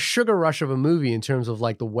 A sugar rush of a movie in terms of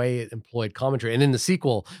like the way it employed commentary, and then the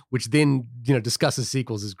sequel, which then discusses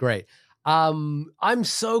sequels, is great. I'm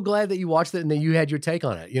so glad that you watched it and that you had your take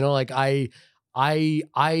on it.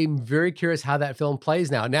 I'm very curious how that film plays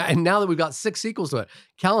now. Now that we've got 6 sequels to it,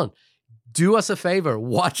 Kellen, do us a favor.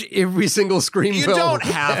 Watch every single Scream You film. You don't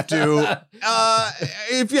have to.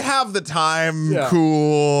 If you have the time, Yeah.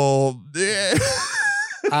 cool.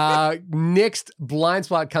 Next,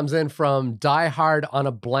 Blindspot comes in from Die Hard on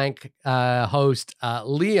a Blank host,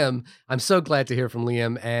 Liam. I'm so glad to hear from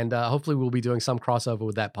Liam, and hopefully we'll be doing some crossover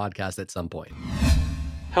with that podcast at some point.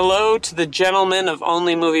 Hello to the gentlemen of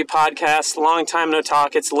Only Movie Podcast. Long time no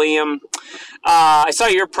talk. It's Liam. I saw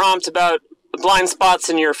your prompt about blind spots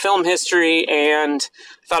in your film history, and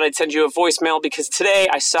I thought I'd send you a voicemail because today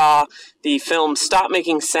I saw the film Stop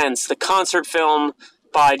Making Sense, the concert film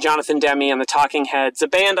by Jonathan Demme and the Talking Heads, a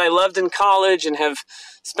band I loved in college and have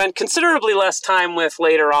spent considerably less time with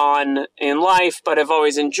later on in life, but have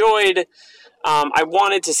always enjoyed. I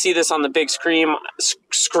wanted to see this on the big screen.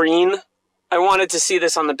 I wanted to see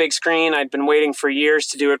this on the big screen. I'd been waiting for years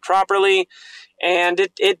to do it properly, and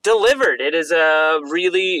it delivered. It is a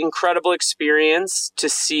really incredible experience to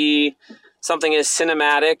see something as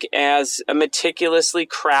cinematic as a meticulously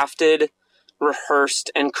crafted,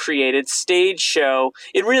 rehearsed, and created stage show.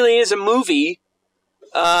 It really is a movie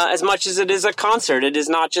as much as it is a concert. It is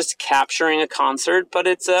not just capturing a concert, but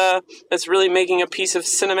it's really making a piece of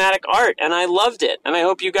cinematic art, and I loved it, and I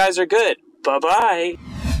hope you guys are good. Bye-bye.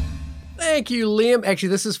 Thank you, Liam. Actually,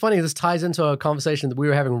 this is funny. This ties into a conversation that we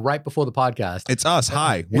were having right before the podcast. It's us.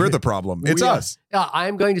 Hi. We're the problem. It's us.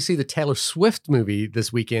 I'm going to see the Taylor Swift movie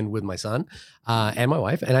this weekend with my son and my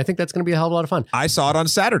wife, and I think that's going to be a hell of a lot of fun. I saw it on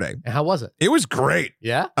Saturday. And how was it? It was great.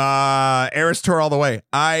 Yeah. Eras tour all the way.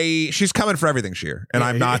 She's coming for everything, Sheer, and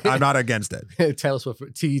I'm not against it. Taylor Swift,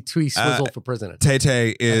 Tweet Swizzle for president.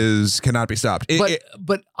 Tay cannot be stopped.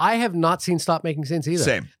 But I have not seen Stop Making Sense either.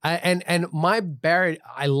 Same. And my Barry,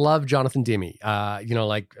 I love Jonathan Demme.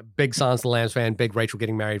 Like big Silence of the Lambs fan, big Rachel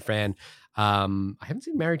Getting Married fan. I haven't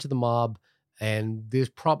seen Married to the Mob. And there's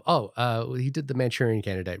he did the Manchurian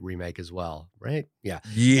Candidate remake as well, right? Yeah.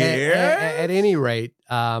 Yeah. At any rate,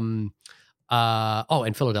 in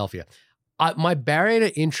Philadelphia. My barrier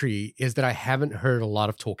to entry is that I haven't heard a lot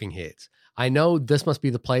of Talking Heads. I know This Must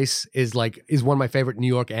Be the Place is one of my favorite New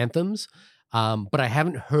York anthems, but I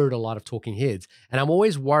haven't heard a lot of Talking Heads. And I'm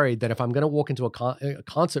always worried that if I'm going to walk into a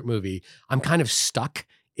concert movie, I'm kind of stuck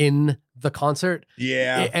in the concert.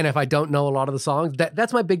 Yeah. And if I don't know a lot of the songs,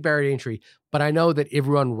 that's my big barrier to entry. But I know that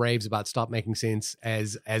everyone raves about Stop Making Sense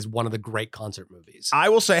as one of the great concert movies. I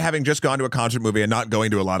will say, having just gone to a concert movie and not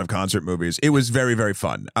going to a lot of concert movies, it was very, very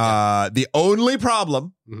fun. The only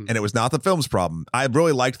problem, and it was not the film's problem, I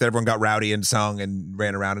really liked that everyone got rowdy and sung and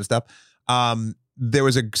ran around and stuff. There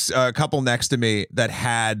was a couple next to me that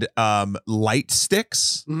had light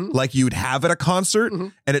sticks like you'd have at a concert,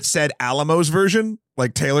 and it said Alamo's version,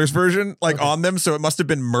 like Taylor's version, on them. So it must have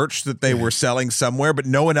been merch that they were selling somewhere, but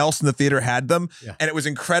no one else in the theater had them. Yeah. And it was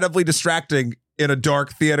incredibly distracting in a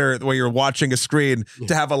dark theater where you're watching a screen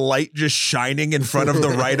to have a light just shining in front of the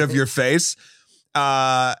right of your face.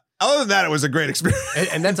 Other than that, it was a great experience.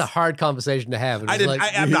 And that's a hard conversation to have.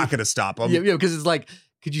 I'm not going to stop them. Yeah, because it's like,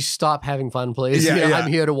 could you stop having fun, please? Yeah. I'm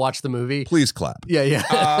here to watch the movie. Please clap. Yeah.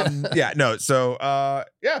 So,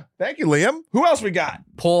 thank you, Liam. Who else we got?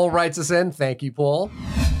 Paul writes us in. Thank you, Paul.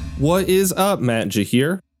 What is up, Matt J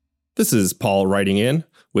here? This is Paul writing in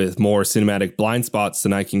with more cinematic blind spots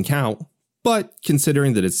than I can count. But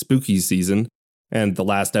considering that it's spooky season, and the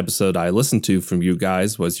last episode I listened to from you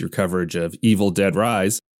guys was your coverage of Evil Dead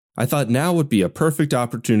Rise, I thought now would be a perfect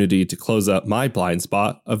opportunity to close up my blind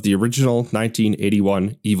spot of the original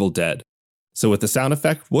 1981 Evil Dead. So with the sound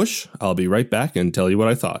effect whoosh, I'll be right back and tell you what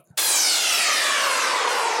I thought.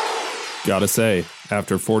 Gotta say,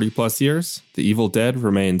 after 40 plus years, The Evil Dead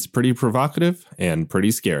remains pretty provocative and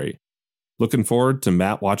pretty scary. Looking forward to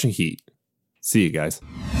Matt watching Heat. See you guys.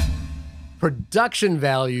 Production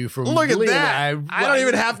value from Look at Liam. that. I don't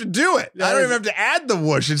even have to do it. I don't even have to add the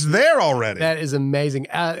whoosh. It's there already. That is amazing.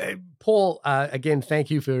 Paul, again, thank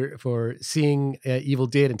you for seeing Evil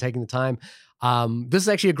Dead and taking the time. This is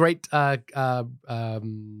actually a great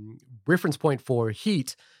reference point for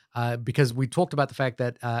Heat because we talked about the fact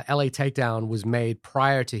that LA Takedown was made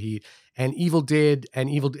prior to Heat, and Evil Dead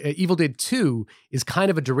 2 is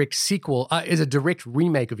kind of a direct sequel, is a direct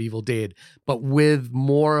remake of Evil Dead, but with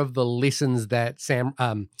more of the lessons that Sam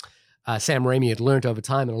Raimi had learned over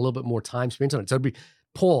time and a little bit more time spent on it. So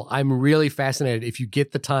Paul, I'm really fascinated if you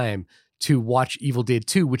get the time to watch Evil Dead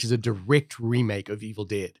 2, which is a direct remake of Evil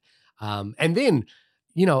Dead. And then,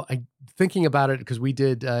 thinking about it, because we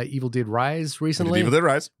did Evil Dead Rise recently. Evil Dead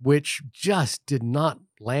Rise. Which just did not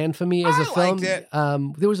land for me as a film. Liked it.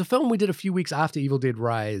 There was a film we did a few weeks after Evil Dead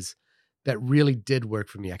Rise that really did work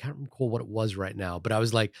for me. I can't recall what it was right now, but I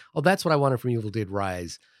was like, oh, that's what I wanted from Evil Dead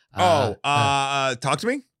Rise. Talk to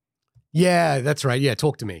me? Yeah, that's right. Yeah,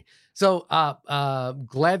 Talk to Me. So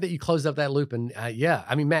glad that you closed up that loop. And yeah,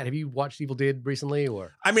 I mean, Matt, have you watched Evil Dead recently?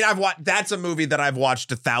 Or I mean, that's a movie that I've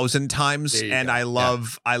watched 1,000 times, and I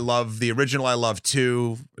love the original. I love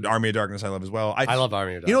 2, Army of Darkness. I love as well. I love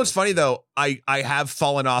Army of Darkness. You know what's funny though? I have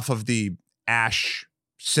fallen off of the Ash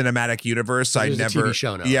cinematic universe. There's a TV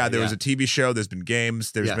show now. Yeah, there was a TV show. There's been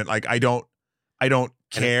games. There's been like I don't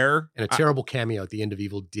care. And a terrible cameo at the end of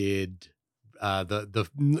Evil Dead.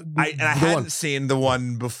 I hadn't seen the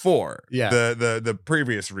one before. Yeah. The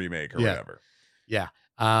previous remake or whatever. Yeah.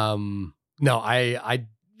 No, I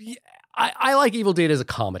like Evil Dead as a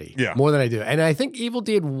comedy more than I do. And I think Evil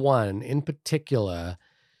Dead 1 in particular,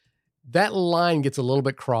 that line gets a little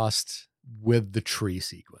bit crossed with the tree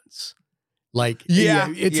sequence. Like,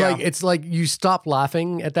 it's like you stop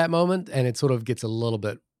laughing at that moment and it sort of gets a little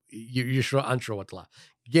bit, you're unsure what to laugh.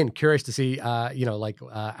 Again, curious to see,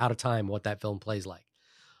 out of time, what that film plays like.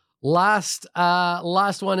 Last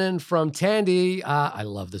one in from Tandy. I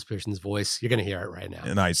love this person's voice. You're going to hear it right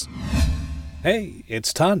now. Nice. Hey,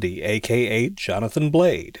 it's Tandy, a.k.a. Jonathan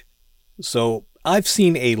Blade. So, I've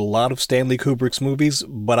seen a lot of Stanley Kubrick's movies,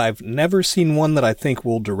 but I've never seen one that I think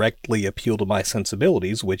will directly appeal to my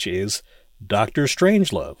sensibilities, which is Dr.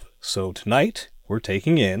 Strangelove. So tonight, we're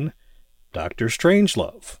taking in Dr.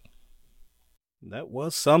 Strangelove. That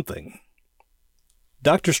was something.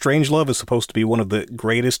 Dr. Strangelove is supposed to be one of the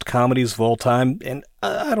greatest comedies of all time, and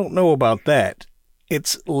I don't know about that.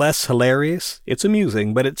 It's less hilarious. It's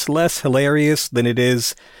amusing, but it's less hilarious than it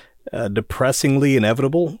is depressingly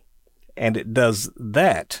inevitable, and it does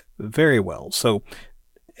that very well. So,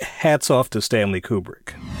 hats off to Stanley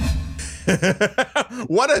Kubrick.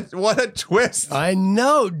 What a twist. I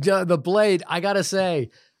know, the Blade. I gotta say,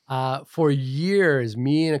 for years,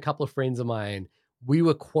 me and a couple of friends of mine, we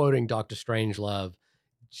were quoting Dr. Strangelove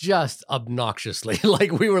just obnoxiously.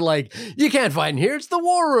 Like, we were like, you can't fight in here. It's the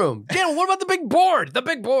war room. Yeah, what about the big board? The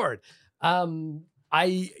big board. That's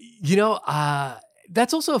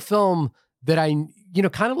also a film that I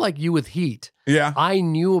kind of like you with Heat. Yeah. I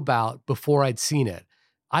knew about before I'd seen it.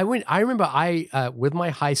 I remember with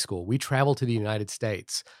my high school, we traveled to the United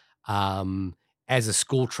States as a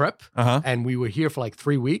school trip. And we were here for like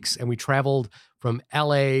 3 weeks, and we traveled from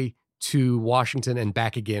LA to Washington and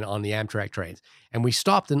back again on the Amtrak trains. And we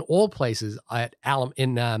stopped in all places at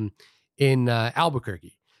in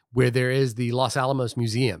Albuquerque, where there is the Los Alamos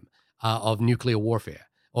Museum of nuclear warfare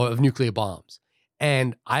or of nuclear bombs.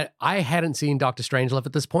 And I hadn't seen Dr. Strangelove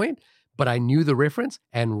at this point, but I knew the reference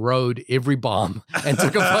and rode every bomb and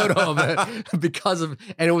took a photo of it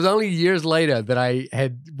and it was only years later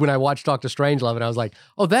that when I watched Dr. Strangelove, and I was like,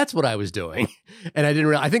 oh, that's what I was doing. And I didn't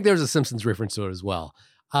realize, I think there's a Simpsons reference to it as well.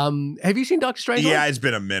 Have you seen Dr. Strangelove? Yeah, it's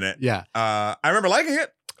been a minute. Yeah. I remember liking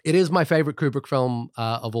it. It is my favorite Kubrick film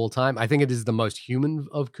of all time. I think it is the most human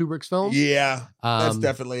of Kubrick's films. Yeah, that's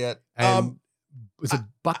definitely it. Was it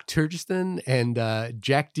Buck Turgeston and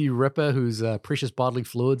Jack D. Ripper, whose precious bodily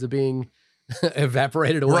fluids are being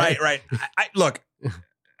evaporated away? Right. Look,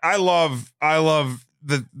 I love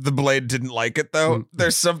the Blade didn't like it though.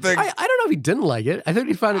 There's something I don't know if he didn't like it. I think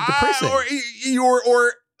he found it depressing.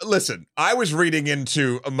 Or listen, I was reading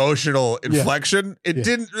into emotional inflection. It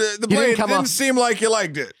didn't. The Blade didn't seem like you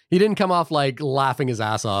liked it. He didn't come off like laughing his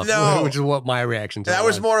ass off. No, which is what my reaction to that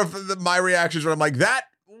was more of my reactions when I'm like, that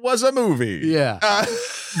was a movie. Yeah.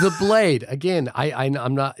 The Blade, again,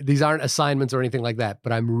 I'm not, these aren't assignments or anything like that,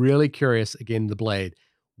 but I'm really curious, again, The Blade.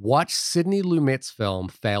 Watch Sidney Lumet's film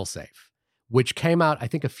Failsafe, which came out, I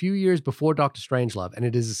think, a few years before Dr. Strangelove, and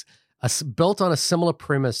it is built on a similar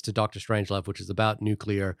premise to Dr. Strangelove, which is about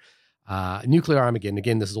nuclear Armageddon.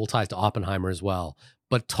 Again, this is all ties to Oppenheimer as well,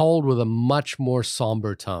 but told with a much more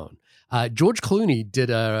somber tone. George Clooney did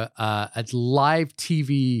a live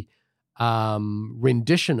TV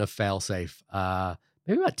rendition of Failsafe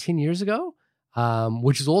maybe about 10 years ago,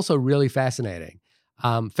 which is also really fascinating.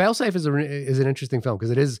 Failsafe is an interesting film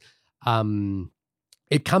because it is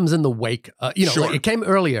it comes in the wake. Sure. Like it came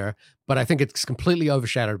earlier, but I think it's completely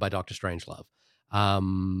overshadowed by Dr. Strangelove.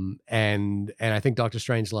 And I think Dr.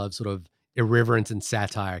 Strangelove sort of irreverence and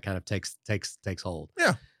satire kind of takes hold.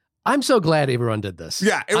 Yeah. I'm so glad everyone did this.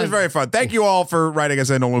 Yeah, it was very fun. Thank you all for writing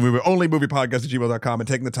us in only movie podcast at gmail.com and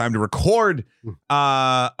taking the time to record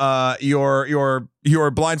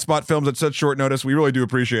your blind spot films at such short notice. We really do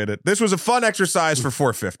appreciate it. This was a fun exercise for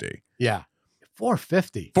 450. Yeah.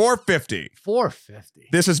 450. 450.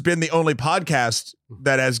 This has been the only podcast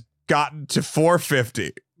that has gotten to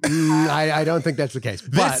 450. I don't think that's the case.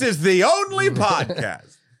 This is the only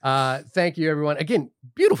podcast Thank you, everyone. Again,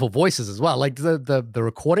 beautiful voices as well. Like the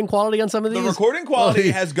recording quality on some of these. The recording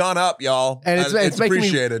quality has gone up, y'all. And it's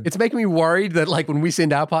appreciated. It's making me worried that like when we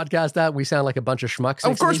send our podcast out, we sound like a bunch of schmucks.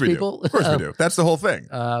 Of course we people. do. Of course we do. That's the whole thing.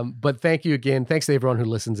 But thank you again. Thanks to everyone who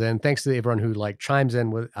listens in. Thanks to everyone who like chimes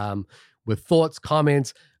in with thoughts,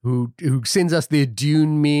 comments, who sends us their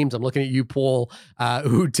Dune memes. I'm looking at you, Paul,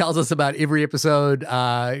 who tells us about every episode.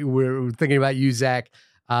 We're thinking about you, Zach.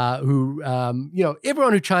 Everyone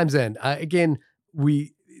who chimes in. Again,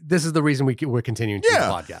 this is the reason we're continuing to do the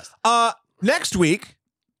podcast. Next week.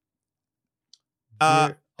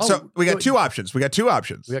 So we got two options. We got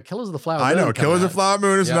Killers of the Flower Moon. I know. Killers of the Flower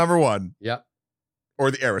Moon is number one. Yep. Or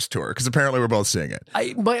the Eras Tour, because apparently we're both seeing it.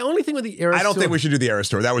 My only thing with the Eras Tour, I don't think we should do the Eras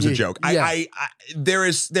Tour. That was a joke. Yeah. There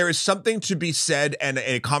is something to be said and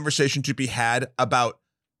a conversation to be had about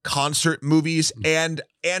concert movies and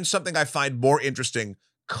something I find more interesting,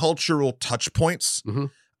 cultural touch points. Mm-hmm.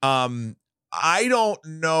 I don't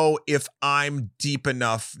know if I'm deep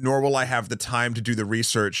enough, nor will I have the time to do the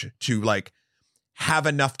research to like have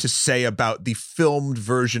enough to say about the filmed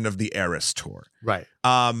version of the Eras Tour. Right.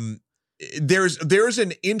 There's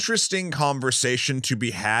an interesting conversation to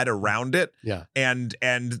be had around it. Yeah. And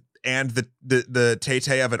the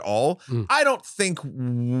tay of it all. I don't think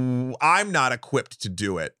I'm not equipped to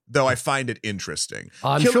do it, though I find it interesting.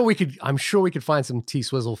 I'm sure we could find some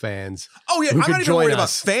T-Swizzle fans. Oh yeah, I'm not even worried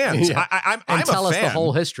about fans. Yeah. I'm and a tell us fan. the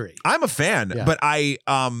whole history. I'm a fan, but I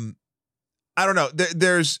don't know.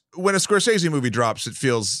 There's when a Scorsese movie drops, it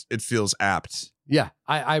feels apt. Yeah,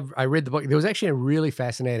 I read the book. There was actually a really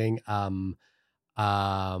fascinating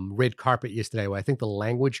red carpet yesterday where I think the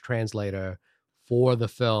language translator for the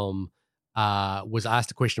film was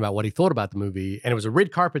asked a question about what he thought about the movie, and it was a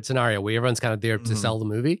red carpet scenario where everyone's kind of there to sell the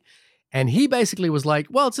movie, and he basically was like,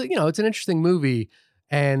 "Well, it's it's an interesting movie,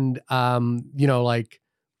 and but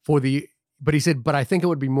he said, but I think it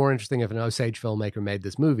would be more interesting if an Osage filmmaker made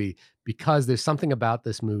this movie because there's something about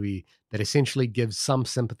this movie that essentially gives some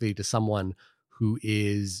sympathy to someone who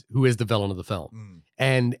is the villain of the film."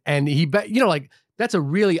 And he that's a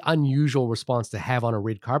really unusual response to have on a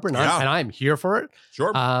red carpet. And I'm here for it.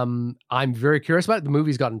 Sure. I'm very curious about it. The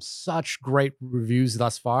movie's gotten such great reviews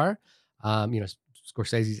thus far.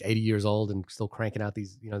 Scorsese's 80 years old and still cranking out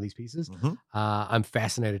these pieces. I'm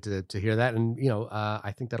fascinated to hear that. And,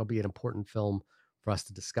 I think that'll be an important film for us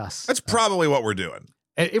to discuss. That's probably what we're doing.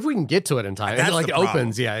 If we can get to it in time. That's it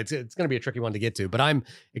opens. Yeah, it's going to be a tricky one to get to, but I'm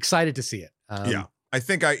excited to see it. I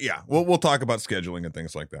think we'll talk about scheduling and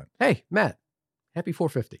things like that. Hey, Matt, happy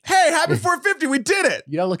 450. Hey, happy 450. We did it.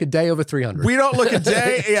 You don't look a day over 300. We don't look a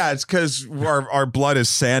day. Yeah, it's because our blood is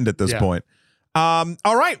sand at this point. All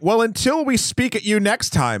right. Well, until we speak at you next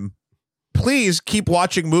time, please keep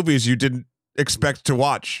watching movies you didn't expect to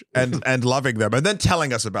watch and loving them and then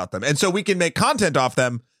telling us about them. And so we can make content off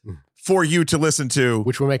them for you to listen to.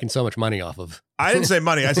 Which we're making so much money off of. I didn't say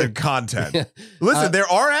money. I said content. Listen, there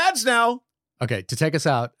are ads now. Okay. To take us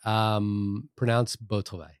out, pronounce Beau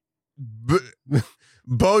Travail.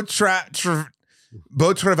 Beau Travail?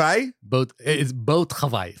 It's Beau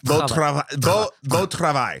Travail. Beau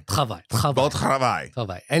Travail. Beau Travail.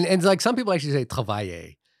 And like some people actually say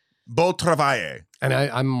travailler. Beau Travail. And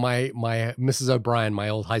I'm my Mrs. O'Brien, my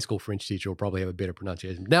old high school French teacher, will probably have a better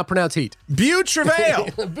pronunciation. Now pronounce heat. Beau Travail.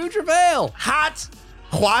 Beau Travail. Hot.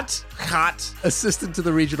 What? Hot. Assistant to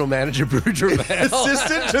the regional manager, Beau Travail.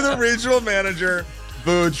 Assistant to the regional manager,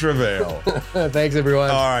 Beau Travail. Thanks,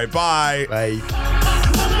 everyone. All right. Bye. Bye.